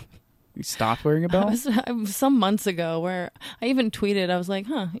 You stopped wearing a belt? Some months ago where I even tweeted, I was like,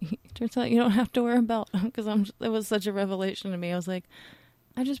 turns out you don't have to wear a belt, because it was such a revelation to me. I was like,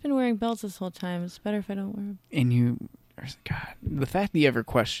 I've just been wearing belts this whole time. It's better if I don't wear them. And God, the fact that you ever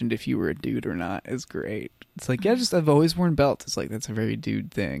questioned if you were a dude or not is great. It's like, I've always worn belts. It's like, that's a very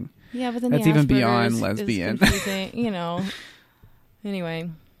dude thing. Yeah, but then that's the even Asperger's beyond lesbian. is confusing, Anyway.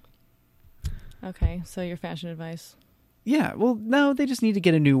 Okay, so your fashion advice. Yeah, well, no, they just need to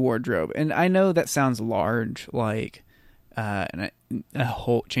get a new wardrobe. And I know that sounds large, like a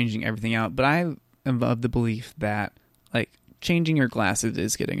whole changing everything out, but I am of the belief that like changing your glasses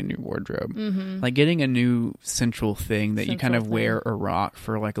is getting a new wardrobe. Like getting a new central thing that you kind of wear or rock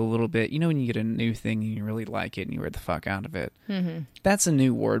for like a little bit. When you get a new thing and you really like it and you wear the fuck out of it. That's a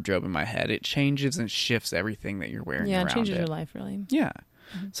new wardrobe in my head. It changes and shifts everything that you're wearing around it. Yeah, it changes your life, really. Yeah.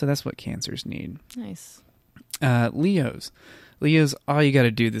 So that's what Cancers need. Nice. Leos, all you got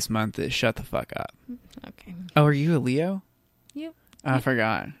to do this month is shut the fuck up. Okay. Oh, are you a Leo? Yep. I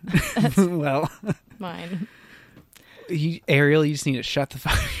forgot. That's well, mine. Ariel, you just need to shut the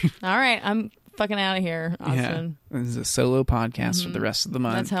fuck. All right, I'm fucking out of here, Austin. Yeah. This is a solo podcast for the rest of the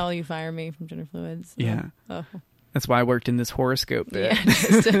month. That's how you fire me from Gender Fluids. Yeah. Oh. That's why I worked in this horoscope bit. Yeah,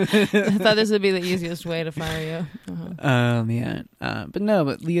 I thought this would be the easiest way to fire you.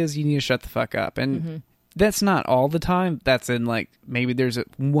 But Leos, you need to shut the fuck up. And that's not all the time. That's in like, maybe there's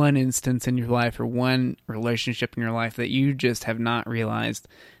one instance in your life or one relationship in your life that you just have not realized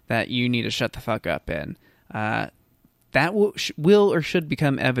that you need to shut the fuck up in. That will or should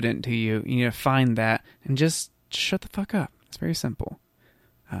become evident to you. You need to find that and just shut the fuck up. It's very simple.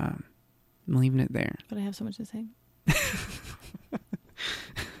 I'm leaving it there. But I have so much to say.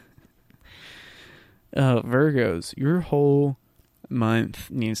 Virgos, your whole month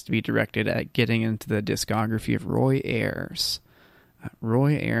needs to be directed at getting into the discography of Roy Ayers.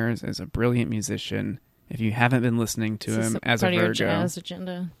 Roy Ayers is a brilliant musician. If you haven't been listening to him as a Virgo, your jazz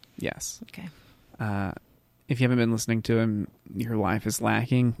agenda. Yes. Okay. If you haven't been listening to him, your life is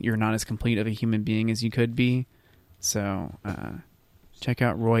lacking. You're not as complete of a human being as you could be. So, check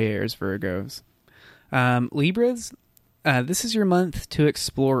out Roy Ayers, Virgos. Libras, this is your month to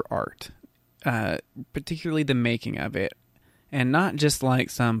explore art, particularly the making of it. And not just like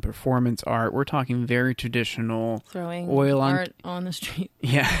some performance art. We're talking very traditional Throwing oil on art on the street.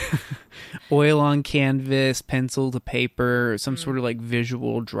 Yeah. Oil on canvas, pencil to paper, some sort of like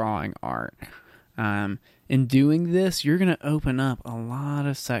visual drawing art. In doing this, you're going to open up a lot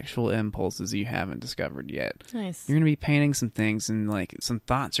of sexual impulses you haven't discovered yet. Nice. You're going to be painting some things, and like some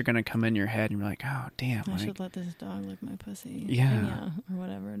thoughts are going to come in your head, and you're like, oh, damn. I like, should let this dog lick my pussy. Yeah. Or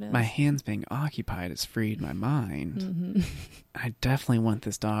whatever it is. my hands being occupied has freed my mind. I definitely want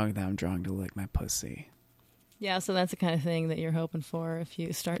this dog that I'm drawing to lick my pussy. Yeah, so that's the kind of thing that you're hoping for if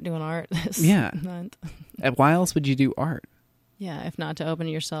you start doing art this month. Why else would you do art? Yeah, if not to open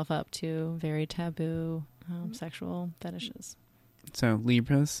yourself up to very taboo sexual fetishes. So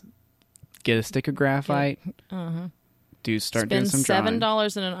Libras, get a stick of graphite. Start doing some drawing. Spend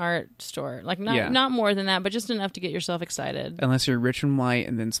 $7 in an art store, like not more than that, but just enough to get yourself excited. Unless you're rich and white,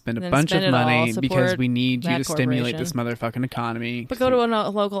 and then spend a bunch of money because we need you to stimulate this motherfucking economy. But go to a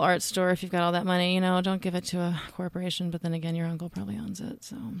local art store if you've got all that money. Don't give it to a corporation. But then again, your uncle probably owns it,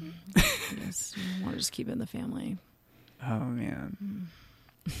 so I guess you want to just keep it in the family. Oh man.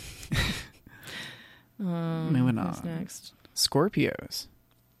 Moving on. What's next? Scorpios.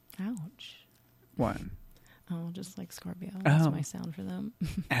 Ouch. What? Oh, just like Scorpio. That's my sound for them.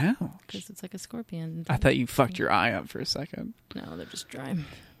 Ouch. Because it's like a scorpion. I thought you fucked your eye up for a second. No, they're just dry.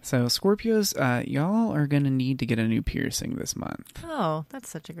 So Scorpios, y'all are going to need to get a new piercing this month. Oh, that's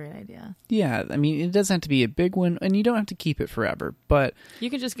such a great idea. Yeah, I mean, it doesn't have to be a big one, and you don't have to keep it forever, but... You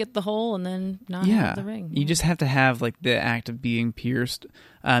could just get the hole and then not have the ring. You just have to have, like, the act of being pierced.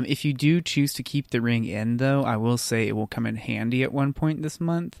 If you do choose to keep the ring in, though, I will say it will come in handy at one point this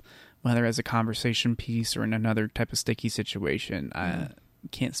month, whether as a conversation piece or in another type of sticky situation. I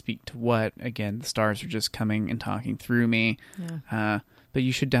can't speak to what. Again, the stars are just coming and talking through me. Yeah. But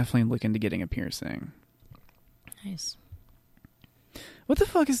you should definitely look into getting a piercing. Nice. What the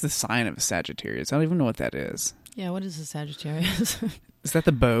fuck is the sign of a Sagittarius? I don't even know what that is. Yeah, what is a Sagittarius? Is that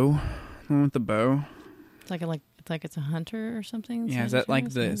the bow? The one with the bow? It's like it's a hunter or something. Yeah, is that like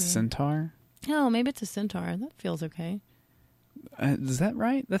the maybe. centaur? Oh, maybe it's a centaur. That feels okay. Is that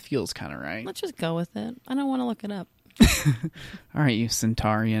right? That feels kind of right. Let's just go with it. I don't want to look it up. All right, you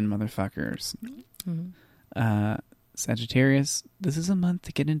centaurian motherfuckers. Sagittarius, this is a month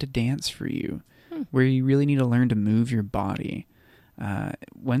to get into dance for you, where you really need to learn to move your body.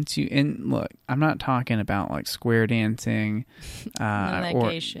 Look, I'm not talking about like square dancing,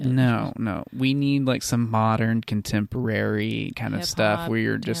 no. We need like some modern, contemporary kind of stuff where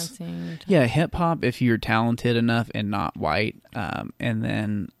you're just hip hop if you're talented enough and not white. And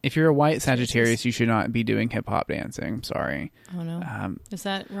then if you're a white Sagittarius, you should not be doing hip hop dancing. I'm sorry. Oh no, is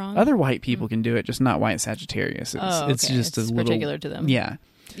that wrong? Other white people can do it, just not white Sagittarius. It's just a little particular to them. Yeah,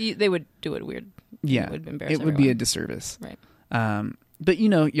 they would do it weird. Yeah, it would embarrass it would be a disservice. Right. But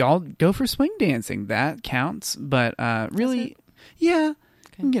y'all go for swing dancing. That counts. But really, yeah,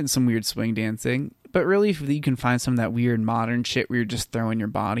 I'm getting some weird swing dancing. But really, if you can find some of that weird modern shit where you're just throwing your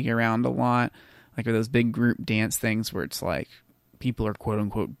body around a lot, like those big group dance things where it's like people are quote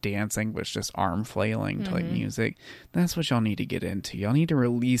unquote dancing, but it's just arm flailing to like music. That's what y'all need to get into. Y'all need to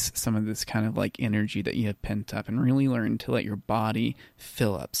release some of this kind of like energy that you have pent up and really learn to let your body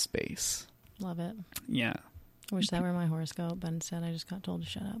fill up space. Love it. Yeah. I wish that were my horoscope, but instead I just got told to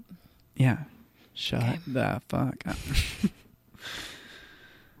shut up. Yeah. Shut the fuck up.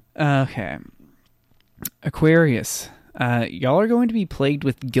 Okay. Aquarius. Y'all are going to be plagued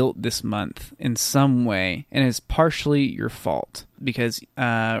with guilt this month in some way, and it's partially your fault because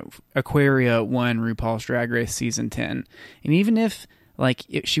Aquaria won RuPaul's Drag Race Season 10. And even if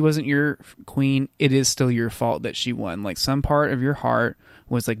she wasn't your queen, it is still your fault that she won. Like, some part of your heart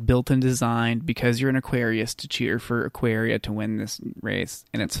was like built and designed because you're an Aquarius to cheer for Aquaria to win this race,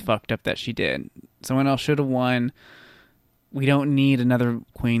 and it's fucked up that she did. Someone else should have won. We don't need another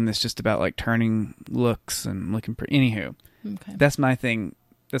queen that's just about like turning looks and looking pretty. Anywho, that's my thing.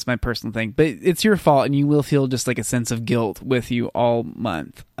 That's my personal thing. But it's your fault, and you will feel just like a sense of guilt with you all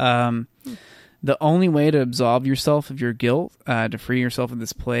month. The only way to absolve yourself of your guilt, to free yourself of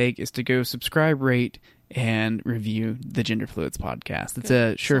this plague, is to go subscribe, rate, and review the Gender Fluids podcast. It's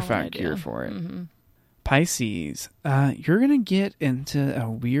a surefire cure for it. Mm-hmm. Pisces, you're going to get into a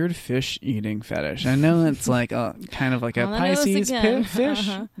weird fish eating fetish. I know it's like a kind of like a Pisces fish,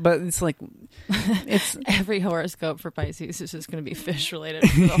 but it's like it's every horoscope for Pisces is just going to be fish related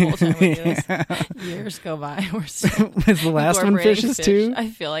for the whole time we do this. Years go by. Was the last one fishes too? I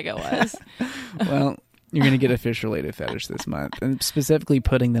feel like it was. Well, you're going to get a fish related fetish this month, and specifically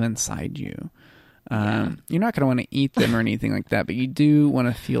putting them inside you. You're not going to want to eat them or anything like that, but you do want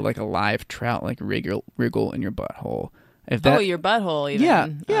to feel like a live trout, like wriggle in your butthole. If that, your butthole even. Yeah,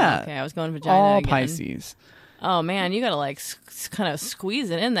 yeah. Oh, okay, I was going vagina all again. Pisces. Oh man, you gotta like kind of squeeze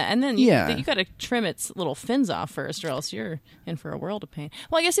it in that, and then you gotta trim its little fins off first, or else you're in for a world of pain.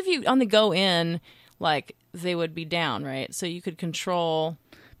 Well, I guess if you on the go in, like they would be down, right? So you could control.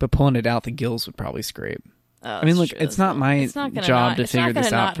 But pulling it out, the gills would probably scrape. Oh, I mean, look, true. it's not my job to figure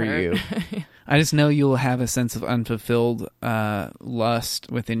this out for you. I just know you'll have a sense of unfulfilled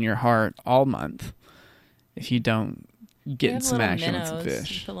lust within your heart all month if you don't get some action with some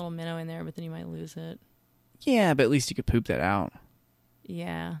fish. You put a little minnow in there, but then you might lose it. Yeah, but at least you could poop that out.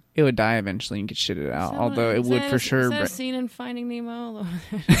 Yeah. It would die eventually and you could shit it out. Although it would for sure. Is that a scene in Finding Nemo?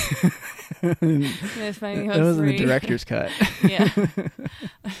 That was in the director's cut. Yeah.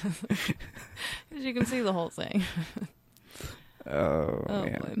 Because you can see the whole thing. Oh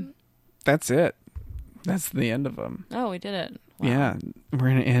man. Boy. That's it. That's the end of them. Oh, we did it. Wow. Yeah. We're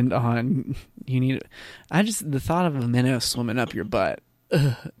going to end on, the thought of a minnow swimming up your butt.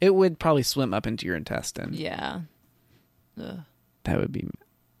 It would probably swim up into your intestine. Yeah. Ugh. That would be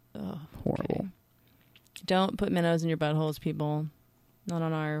horrible. Okay. Don't put minnows in your buttholes, people. Not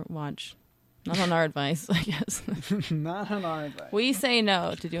on our watch. Not on our advice, I guess. Not on our advice. We say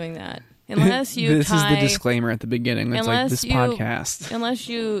no to doing that. Unless you This is the disclaimer at the beginning. It's like this podcast. Unless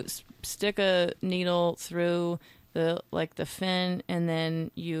you stick a needle through the fin and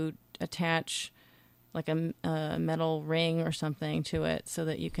then you attach like a metal ring or something to it so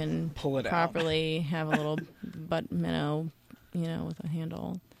that you can pull it properly have a little butt minnow, with a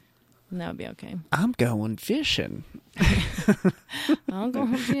handle. And that would be okay. I'm going fishing. Uncle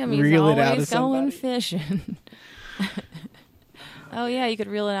Jim, he's reel it out always of somebody. going fishing. Oh yeah, you could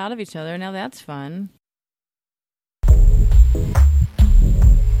reel it out of each other. Now that's fun.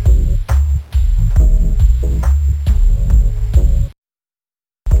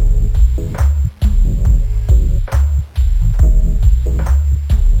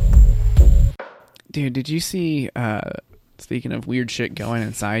 Dude, did you see, speaking of weird shit going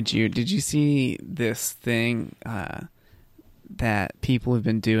inside you, did you see this thing that people have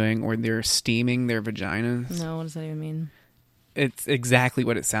been doing where they're steaming their vaginas? No, what does that even mean? It's exactly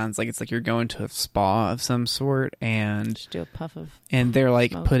what it sounds like. It's like you're going to a spa of some sort and just do a puff of they're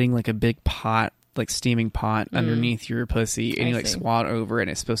like smoke. putting like a big pot, like steaming pot underneath your pussy and you like swat over it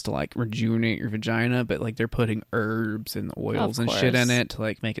and it's supposed to like rejuvenate your vagina, but like they're putting herbs and oils and shit in it to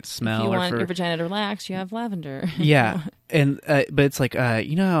like make it smell. If you want your vagina to relax, you have lavender. Yeah. And but it's like is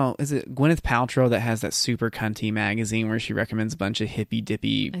it Gwyneth Paltrow that has that super cunty magazine where she recommends a bunch of hippy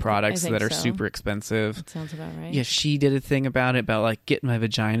dippy products that are super expensive? That sounds about right. Yeah, she did a thing about it, about like getting my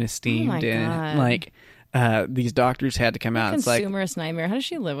vagina steamed and like these doctors had to come out. It's like consumerist nightmare. How does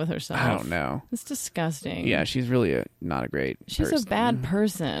she live with herself? I don't know. It's disgusting. Yeah, she's really not a great She's person. a bad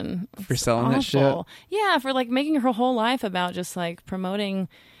person. For selling awful. that shit? Yeah, for like making her whole life about just like promoting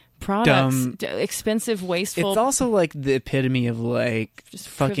products, expensive, wasteful. It's also like the epitome of like just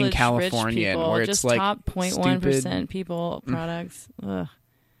fucking Californian, people, where it's just like top 0.1% people products. Ugh.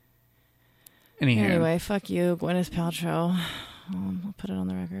 Anyway, fuck you, Gwyneth Paltrow. I'll put it on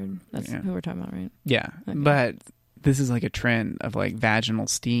the record. That's who we're talking about, right? Yeah, okay. But this is like a trend of like vaginal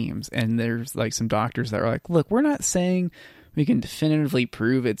steams, and there's like some doctors that are like, look, we're not saying we can definitively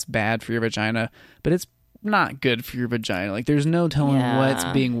prove it's bad for your vagina, but it's not good for your vagina. Like there's no telling what's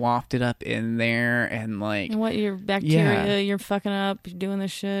being wafted up in there and like and what your bacteria you're fucking up, you're doing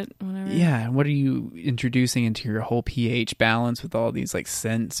this shit, whatever. Yeah, and what are you introducing into your whole pH balance with all these like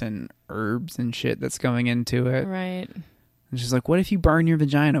scents and herbs and shit that's going into it? Right. It's just like, what if you burn your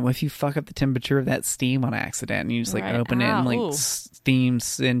vagina? What if you fuck up the temperature of that steam on accident and you just like open it and like steam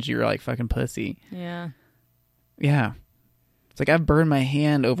sends your like fucking pussy? Yeah. Yeah. It's like I've burned my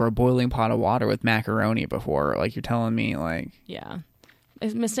hand over a boiling pot of water with macaroni before. Like you're telling me like... Yeah.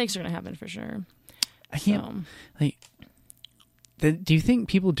 Mistakes are going to happen for sure. I can't... Like... Do you think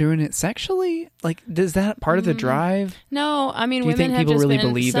people doing it sexually? Like, is that part of the drive? No, I mean, women have just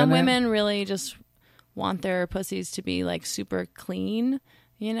been... Some women really just want their pussies to be like super clean,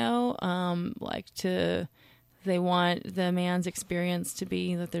 like they want the man's experience to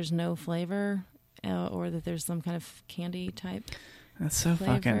be that there's no flavor or that there's some kind of candy type. That's so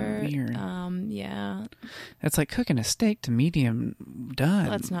flavor. Fucking weird. Yeah. That's like cooking a steak to medium done.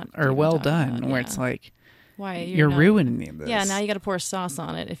 That's not or well done, where it's like why you're ruining this. Yeah, now you got to pour sauce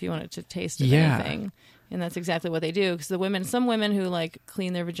on it if you want it to taste of anything. And that's exactly what they do, because some women who like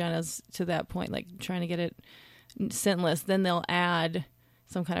clean their vaginas to that point, like trying to get it scentless, then they'll add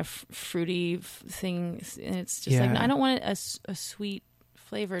some kind of fruity thing, and it's just like, I don't want a sweet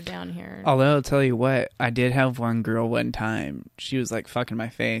flavor down here. Although I'll tell you what, I did have one girl one time. She was like fucking my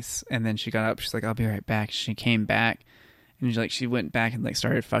face, and then she got up. She's like, "I'll be right back." She came back, and she went back and like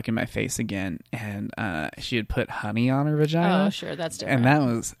started fucking my face again, and she had put honey on her vagina. Oh, sure, that's different. And that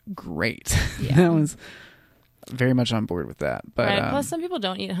was great. Yeah. That was very much on board with that. But right. Plus, some people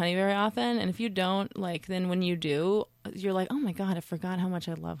don't eat honey very often, and if you don't, like, then when you do, you're like, oh my god, I forgot how much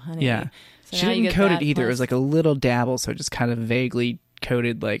I love honey. yeah, So she now you didn't get coat that it either. It plus- was like a little dabble, so it just kind of vaguely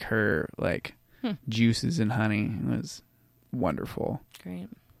coated like her like juices in honey. It was wonderful. great.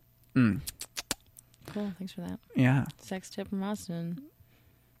 Mm. Cool. Thanks for that. Yeah, Sex tip from Austin.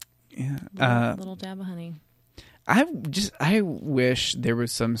 yeah. Little dab of honey. I wish there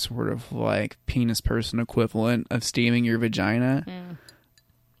was some sort of like penis person equivalent of steaming your vagina.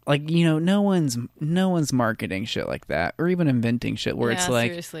 Like, you know, no one's marketing shit like that, or even inventing shit where it's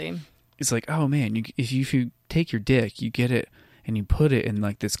like, seriously. it's like, oh man, if you take your dick, you get it and you put it in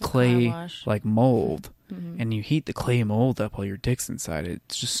like this clay wash. like mold, and you heat the clay mold up while your dick's inside it. It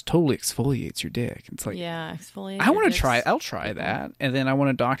just totally exfoliates your dick. It's like, Yeah, exfoliate. I want to try. I'll try that, and then I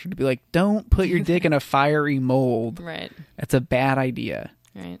want a doctor to be like, don't put your dick in a fiery mold. Right. That's a bad idea.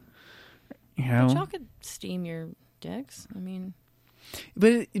 Right. You But know, y'all could steam your dicks. I mean,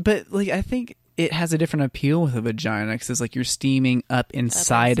 but like I think it has a different appeal with a vagina because it's like you're steaming up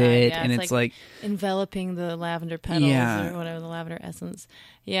inside it, yeah, and it's like enveloping the lavender petals Yeah. or whatever, the lavender essence.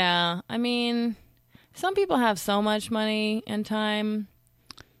 Yeah. I mean, some people have so much money and time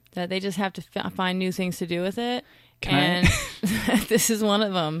that they just have to find new things to do with it. Can And this is one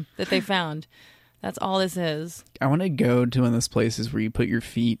of them that they found. That's all this is. I want to go to one of those places where you put your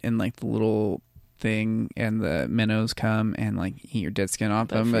feet in like the little thing and the minnows come and like eat your dead skin off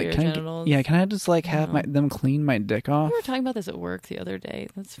But them. for Like, your can genitals? can I just like have them clean my dick off? We were talking about this at work the other day.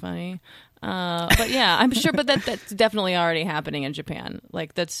 That's funny. But yeah, I'm sure. But that's definitely already happening in Japan.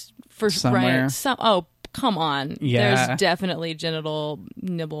 Like that's for Somewhere. right. Oh, come on. Yeah. There's definitely genital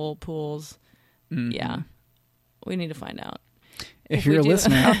nibble pools. Mhm. Yeah. We need to find out. If we you're a do-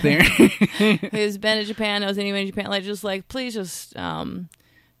 listener out there, Who's been to Japan, knows anyone in Japan, please just do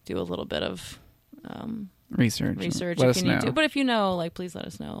a little bit of research research Let if us you need know. to. But if you know, please let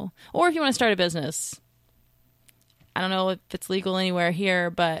us know. Or if you want to start a business. I don't know if it's legal anywhere here,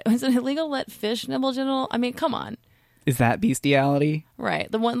 but is it illegal to let fish nibble genital? I mean, come on. Is that bestiality?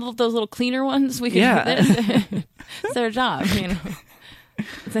 Right. Those little cleaner ones we can Yeah. it's their job, you know.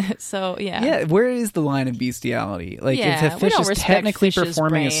 So yeah. Yeah, where is the line of bestiality? Like, Yeah, if a we fish don't is respect technically fish's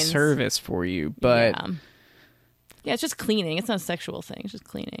performing brains. a service for you, but Yeah, it's just cleaning. It's not a sexual thing. It's just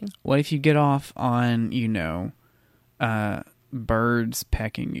cleaning. what if you get off on, birds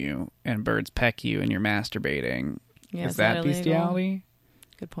pecking you and birds peck you and you're masturbating? Yeah, Is that illegal? bestiality?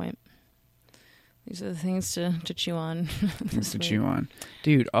 Good point. These are the things to chew on. Things to chew on.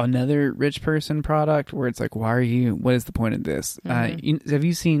 Dude, another rich person product where it's like, what is the point of this? Have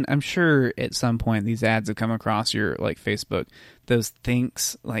you seen, I'm sure at some point these ads have come across your like Facebook, those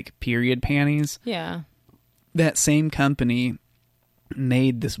Thinx like period panties? Yeah. That same company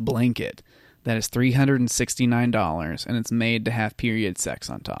made this blanket that is $369 and it's made to have period sex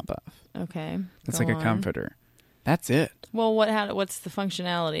on top of. Okay. It's go like a on. comforter. That's it. Well, what's the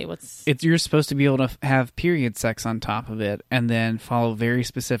functionality? You're supposed to be able to have period sex on top of it and then follow very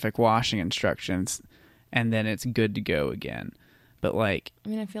specific washing instructions and then it's good to go again. But like, I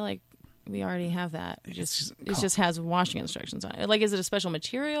mean, I feel like we already have that. It just just has washing instructions on it. Like, is it a special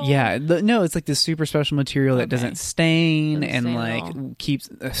material? yeah, no, it's like this super special material that Okay. doesn't stain Doesn't and stain like at all. keeps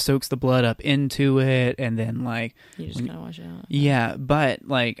soaks the blood up into it and then like You just gotta wash it out. yeah, but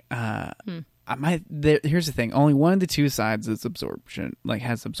like here's the thing, only one of the two sides is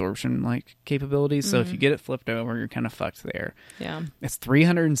has absorption like capabilities, so if you get it flipped over you're kind of fucked there. Yeah. It's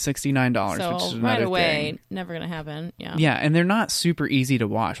 $369, So which is right another away, thing. never gonna happen. Yeah. Yeah, and they're not super easy to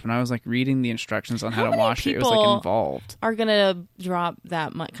wash. When I was like reading the instructions on how to many wash it was people like involved. Are gonna drop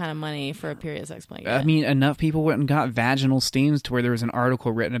that kind of money for a period sex blanket? I mean, enough people went and got vaginal steams to where there was an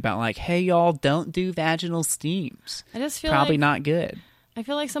article written about like, hey y'all, don't do vaginal steams. I just feel Probably like, not good. I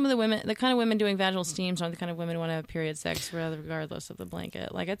feel like some of the women, the kind of women doing vaginal steams, aren't the kind of women who want to have period sex, regardless of the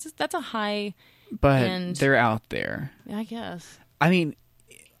blanket. Like that's a high. But And- they're out there. I guess. I mean,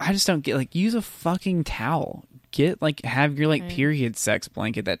 I just don't get like use a fucking towel. Have your like Right. period sex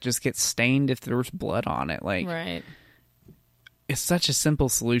blanket that just gets stained if there's blood on it. Like Right. it's such a simple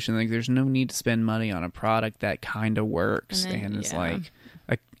solution. Like there's no need to spend money on a product that kind of works And and, then- is yeah. like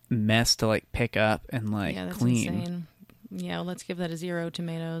a mess to like pick up and like Yeah, that's clean. insane. Yeah, well, let's give that a 0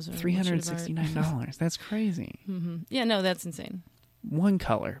 tomatoes. Or what should have $369. That's crazy. Yeah, no, that's insane. One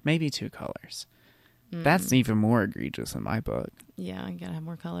color, maybe two colors. That's even more egregious in my book. Yeah, I gotta have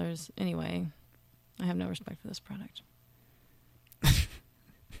more colors. Anyway, I have no respect for this product.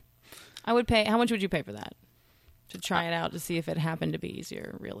 I would pay. How much would you pay for that? to try it out to see if it happened to be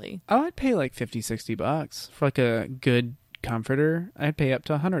easier, really. Oh, I'd pay like $50-$60 for like a good comforter. I'd pay up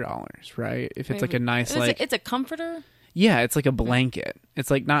to $100, right? If it's like a nice it's a comforter. Yeah, it's like a blanket.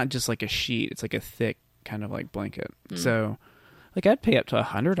 It's like not just like a sheet. It's like a thick kind of like blanket. So, like I'd pay up to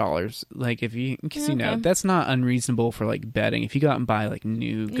 $100. Like if you, because you know that's not unreasonable for like bedding. If you go out and buy like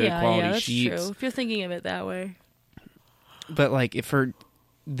new good quality that's sheets, true. If you're thinking of it that way. But like if for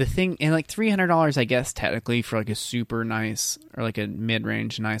the thing, and like $300, I guess technically for like a super nice or like a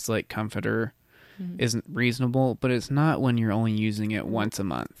mid-range nice like comforter isn't reasonable, but it's not when you're only using it once a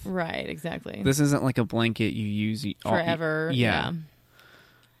month. Right, exactly. This isn't like a blanket you use forever. Yeah,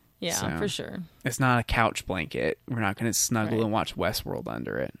 So, for sure. It's not a couch blanket. We're not going to snuggle and watch Westworld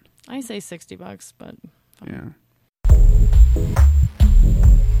under it. I say $60, but fine. Yeah.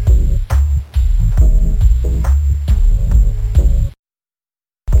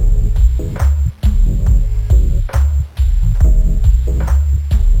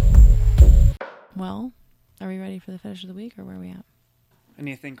 Well, are we ready for the fetish of the week, or where are we at? I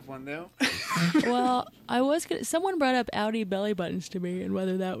need to think of one though. Well, someone brought up Audi belly buttons to me, and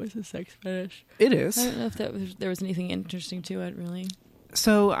whether that was a sex fetish. It is. I don't know if there was anything interesting to it, really.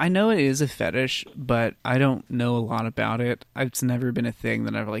 So I know it is a fetish, but I don't know a lot about it. It's never been a thing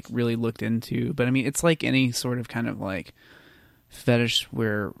that I've like really looked into. But I mean, it's like any sort of kind of like fetish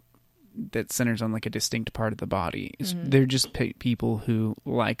where that centers on like a distinct part of the body. They're just people who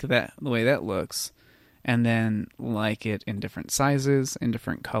like that, the way that looks, and then like it in different sizes, in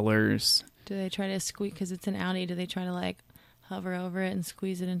different colors. Do they try to squeeze, because it's an Audi, do they try to like hover over it and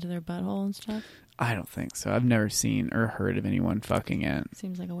squeeze it into their butthole and stuff? I don't think so. I've never seen or heard of anyone fucking it.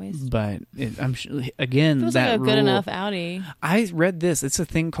 Seems like a waste. But I'm sure, again, feels that like a rule, good enough Audi. I read this. It's a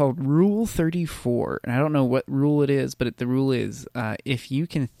thing called Rule 34. And I don't know what rule it is, but the rule is if you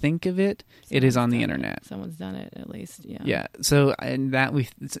can think of it, it is on the internet. Someone's done it, at least. Yeah. Yeah. So, and that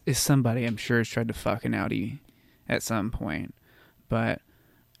is somebody I'm sure has tried to fuck an Audi at some point. But,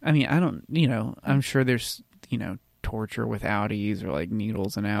 I mean, I don't, I'm sure there's, torture with Audis or like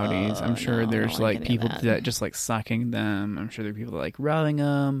needles and Audis. I'm sure there's like people that just like sucking them. I'm sure there are people that like rubbing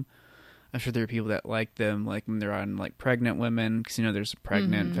them. I'm sure there are people that like them like when they're on like pregnant women, because there's a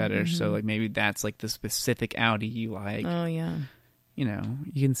pregnant fetish. So like maybe that's like the specific Audi you like. Oh yeah. You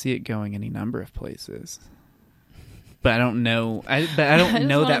can see it going any number of places. But I don't know. I don't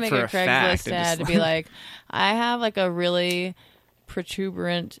know that for a fact. Ad to be like, I have like a really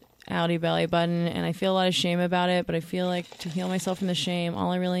protuberant Audi belly button, and I feel a lot of shame about it, but I feel like to heal myself from the shame,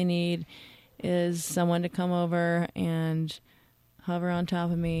 all I really need is someone to come over and hover on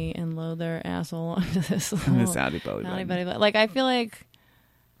top of me and load their asshole onto this Audi belly button. Like, I feel like,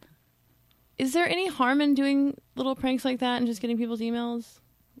 is there any harm in doing little pranks like that and just getting people's emails?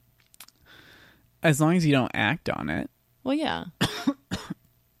 As long as you don't act on it. Well, yeah.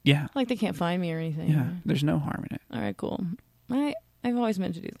 Yeah. Like they can't find me or anything. Yeah, there's no harm in it. All right, cool. I've always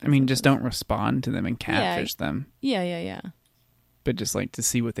meant to do that. I mean, just don't respond to them and catfish them. Yeah. But just like to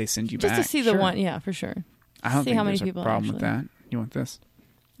see what they send you back. Just to see the one, yeah, for sure. I don't think how there's a problem with that. You want this?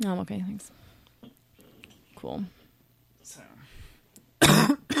 No, I'm okay, thanks. Cool. So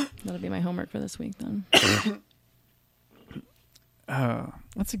that'll be my homework for this week then. Oh,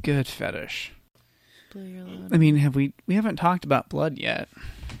 what's a good fetish? Blow your load. I mean, we haven't talked about blood yet.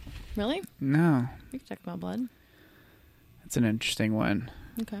 Really? No. We can talk about blood. It's an interesting one.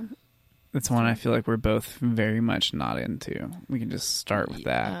 Okay. It's one I feel like we're both very much not into. We can just start with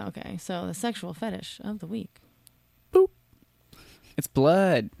that. Okay. So the sexual fetish of the week. Boop. It's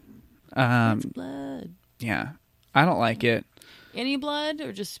blood. It's blood. Yeah. I don't like it. Any blood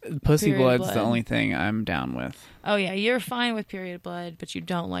or just pussy blood's the only thing I'm down with. Oh yeah, you're fine with period blood, but you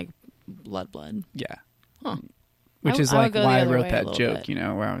don't like blood. Yeah. Huh. Which is like why I wrote that joke,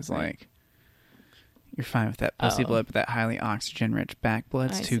 where I was like, you're fine with that pussy blood, but that highly oxygen-rich back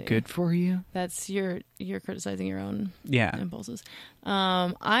blood's too good for you. That's you're criticizing your own impulses.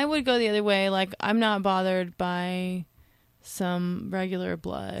 I would go the other way. Like, I'm not bothered by some regular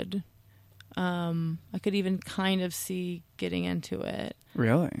blood. I could even kind of see getting into it.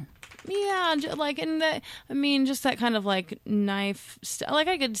 Really? Yeah, like just that kind of like knife. Like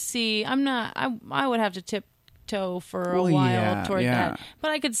I could see. I would have to tiptoe for a while toward that,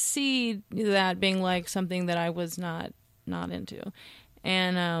 but I could see that being like something that I was not into,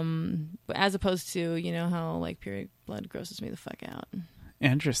 and as opposed to how like period blood grosses me the fuck out.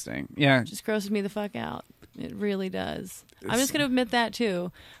 Interesting. Yeah, it just grosses me the fuck out. It really does. I'm just gonna admit that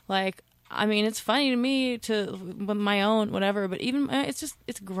too. Like, I mean, it's funny to me with my own whatever, but even it's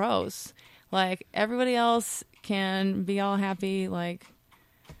gross. Like, everybody else can be all happy. Like,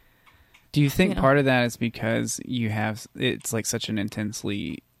 Do you think You know? part of that is because it's like such an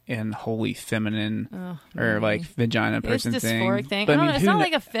intensely and wholly feminine or like vagina person it's thing? dysphoric thing. But, I don't know. It's not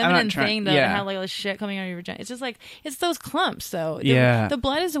like a feminine trying- thing that yeah. have like all this shit coming out of your vagina. It's just like it's those clumps. So Yeah. the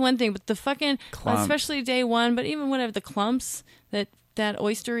blood is the one thing, but the fucking Clump. especially day one, but even whatever the clumps that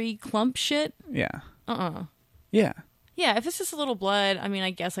oystery clump shit. Yeah. Uh-uh. Yeah. Yeah, if it's just a little blood, I mean,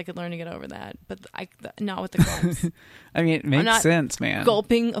 I guess I could learn to get over that, but not with the clumps. I mean, it makes not sense, man.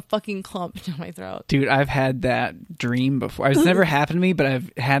 Gulping a fucking clump down my throat. Dude, I've had that dream before. It's never happened to me, but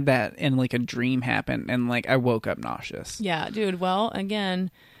I've had that in like a dream happen, and like I woke up nauseous. Yeah, dude. Well, again,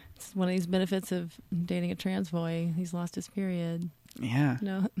 it's one of these benefits of dating a trans boy. He's lost his period. Yeah.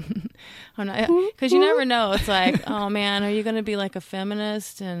 No, I'm not, because you never know. It's like, oh man, are you going to be like a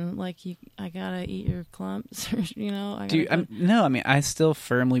feminist and like I gotta eat your clumps, or, you know? No, I mean, I still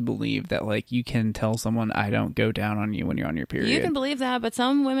firmly believe that like you can tell someone I don't go down on you when you're on your period. You can believe that, but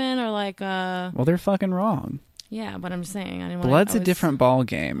some women are like, well, they're fucking wrong. yeah, but I'm saying, blood's a different ball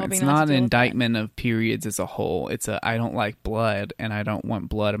game. It's not an deal with indictment of periods as a whole. It's I don't like blood and I don't want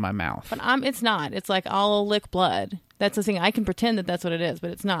blood in my mouth. But it's not. It's like I'll lick blood. That's the thing. I can pretend that that's what it is, but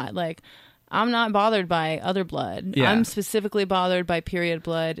it's not. Like I'm not bothered by other blood. Yeah. I'm specifically bothered by period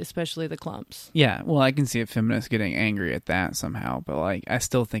blood, especially the clumps. Yeah, well, I can see a feminist getting angry at that somehow, but like I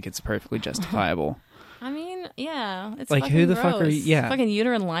still think it's perfectly justifiable. I mean, yeah, it's like fucking who the gross. fuck are you? Yeah, fucking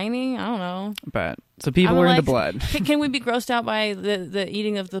uterine lining. I don't know. But so people are into blood. Can we be grossed out by the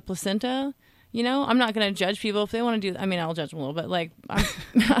eating of the placenta? You know, I'm not going to judge people if they want to do. I mean, I'll judge them a little bit. Like, but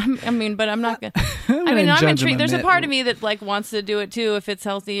I'm not going. I mean, I'm intrigued. There's a part of me that like wants to do it too, if it's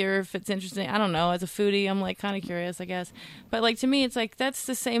healthy or if it's interesting. I don't know. As a foodie, I'm like kind of curious, I guess. But like to me, it's like that's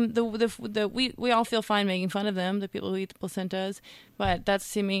the same. We all feel fine making fun of them, the people who eat the placentas. But that's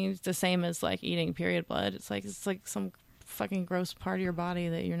to me the same as like eating period blood. It's like some fucking gross part of your body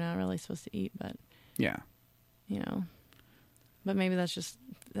that you're not really supposed to eat. But yeah, you know. But maybe that's just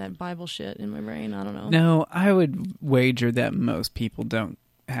that Bible shit in my brain. I don't know. No, I would wager that most people don't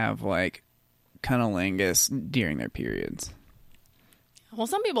have like cunnilingus during their periods. Well,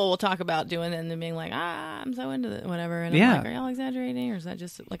 some people will talk about doing it and then being like, I'm so into it, whatever. And yeah. I'm like, are y'all exaggerating? Or is that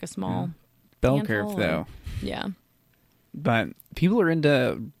just like a small bell curve, though? Yeah. But people are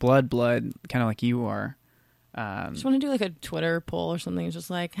into blood, kind of like you are. Just want to do like a Twitter poll or something. It's just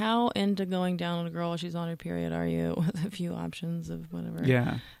like, how into going down on a girl while she's on her period are you? With a few options of whatever.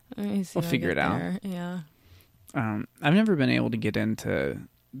 Yeah. We'll figure it out. Yeah. I've never been able to get into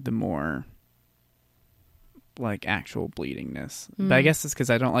the more like actual bleedingness. But I guess it's because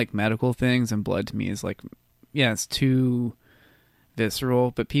I don't like medical things, and blood to me is like, yeah, it's too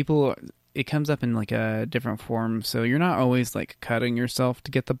visceral. But it comes up in like a different form, so you're not always like cutting yourself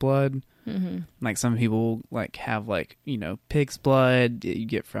to get the blood. Mm-hmm. Like some people like have like, you know, pig's blood you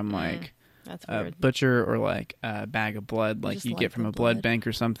get from like that's a weird. butcher, or like a bag of blood like you get from a blood bank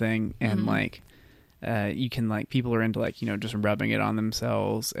or something, and like you can like, people are into like, you know, just rubbing it on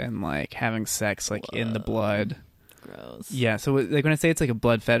themselves and like having sex like in the blood. Gross. Yeah, so like when I say it's like a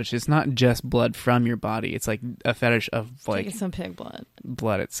blood fetish, it's not just blood from your body. It's like a fetish of like taking some pig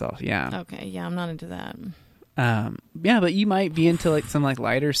blood itself. Yeah. Okay. Yeah, I'm not into that. Yeah, but you might be into like some like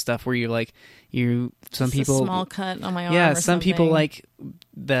lighter stuff where some just people a small cut on my arm. Yeah, or some something. people like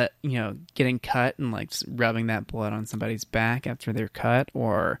that, you know, getting cut and like rubbing that blood on somebody's back after they're cut,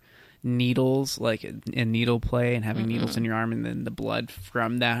 or needles, like in needle play and having needles in your arm, and then the blood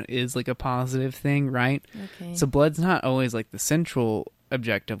from that is like a positive thing, right? Okay. So blood's not always like the central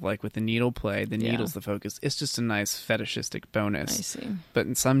objective, like with the needle play. The needle's the focus. It's just a nice fetishistic bonus. I see.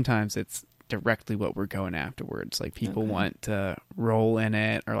 But sometimes it's directly what we're going afterwards. Like people want to roll in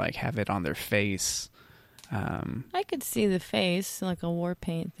it or like have it on their face. I could see the face, like a war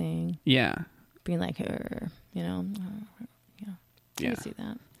paint thing. Yeah. Being like, you know. Yeah. I Yeah. could see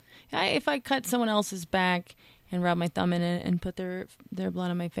that. If I cut someone else's back and rub my thumb in it and put their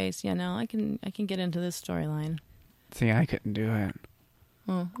blood on my face, yeah, no, I can get into this storyline. See, I couldn't do it.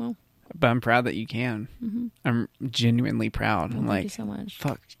 Oh, well. But I'm proud that you can. Mm-hmm. I'm genuinely proud. I'm like, thank you so much.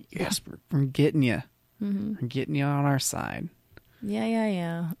 Fuck, yes, we're getting you. Mm-hmm. We're getting you on our side.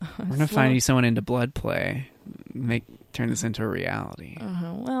 Yeah. We're going to find you someone into blood play. Turn this into a reality.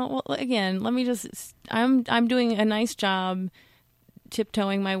 Well, again, let me just, I'm doing a nice job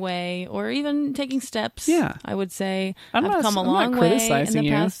tiptoeing my way, or even taking steps. Yeah, I would say I've come a long way in the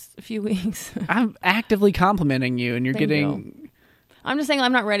past few weeks. I'm actively complimenting you, and you're Thank getting. you. I'm just saying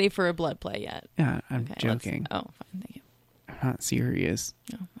I'm not ready for a blood play yet. Yeah, I'm joking. Oh, fine, thank you. I'm not serious.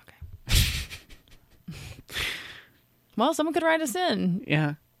 Oh, okay. Well, someone could write us in.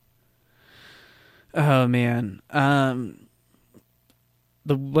 Yeah. Oh man.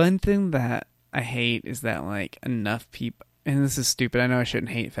 the one thing that I hate is that like enough people, and this is stupid, I know I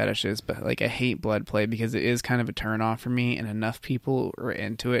shouldn't hate fetishes, but like I hate blood play because it is kind of a turn off for me, and enough people are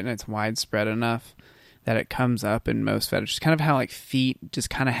into it and it's widespread enough that it comes up in most fetishes. Kind of how like feet just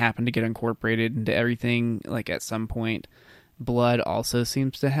kind of happen to get incorporated into everything like at some point. Blood also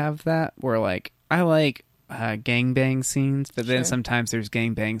seems to have that, where like I like gangbang scenes, but then sometimes there's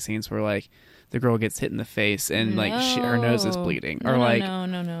gangbang scenes where like the girl gets hit in the face and like her nose is bleeding, or like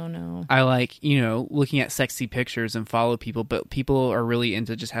no. I like, you know, looking at sexy pictures and follow people, but people are really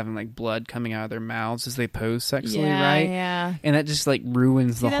into just having like blood coming out of their mouths as they pose sexually, right? Yeah. And that just like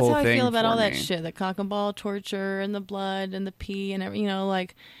ruins the whole thing. That's how I feel about all me. that shit, the cock and ball torture and the blood and the pee and everything. You know,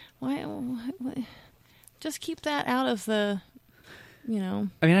 like why? Just keep that out of the. You know,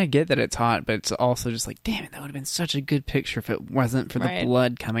 I mean, I get that it's hot, but it's also just like, damn it, that would have been such a good picture if it wasn't for the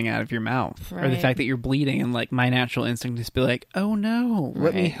blood coming out of your mouth, or the fact that you're bleeding, and like my natural instinct is to be like, oh no,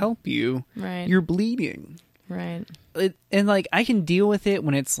 let me help you, you're bleeding, and like I can deal with it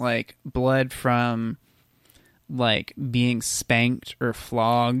when it's like blood from like being spanked or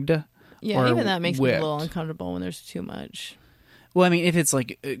flogged, or even that makes whipped. me a little uncomfortable when there's too much. Well, I mean, if it's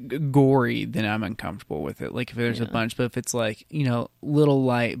like gory, then I'm uncomfortable with it. Like if there's a bunch, but if it's like, you know, little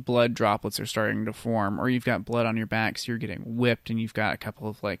light blood droplets are starting to form, or you've got blood on your back, so you're getting whipped, and you've got a couple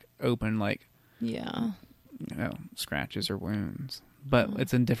of like open, like, you know, scratches or wounds. But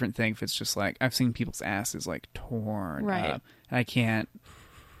it's a different thing if it's just like, I've seen people's asses like torn up, and I can't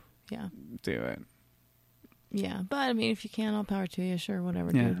do it. Yeah, but I mean, if you can, all power to you. Sure,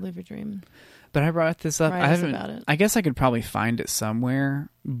 whatever, dude, live your dream. But I brought this up. About it. I guess I could probably find it somewhere,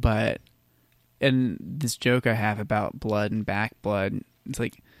 but in this joke I have about blood and back blood, it's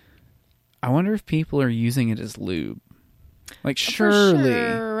like, I wonder if people are using it as lube. Like,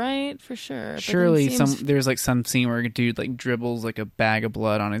 surely, for sure. Surely, there's like some scene where a dude like dribbles like a bag of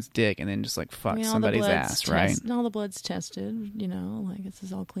blood on his dick and then just like fucks somebody's ass, right? And all the blood's tested, you know, like this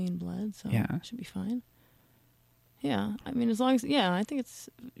is all clean blood, so it should be fine. Yeah, I mean, as long as, I think it's,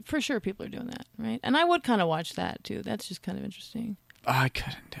 for sure people are doing that, right? And I would kind of watch that, too. That's just kind of interesting. I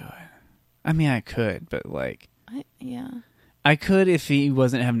couldn't do it. I mean, I could, but like... I could if he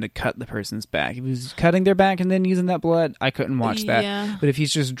wasn't having to cut the person's back. If he was cutting their back and then using that blood, I couldn't watch that. Yeah. But if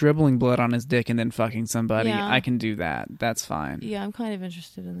he's just dribbling blood on his dick and then fucking somebody, I can do that. That's fine. Yeah, I'm kind of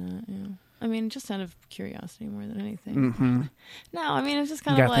interested in that, I mean, just out of curiosity more than anything. Mm-hmm. No, I mean, it's just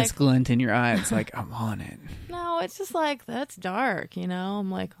kind of like... You got this glint in your eye. It's like, I'm on it. No, it's just like, that's dark, you know? I'm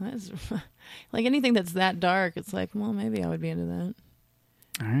like, that's... like anything that's that dark, it's like, well, maybe I would be into that.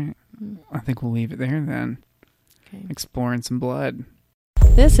 All right. I think we'll leave it there then. Okay. Exploring some blood.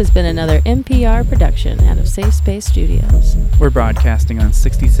 This has been another NPR production out of Safe Space Studios. We're broadcasting on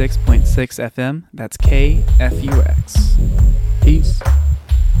 66.6 FM. That's KFUX. Peace.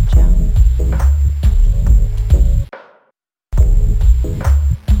 Ciao.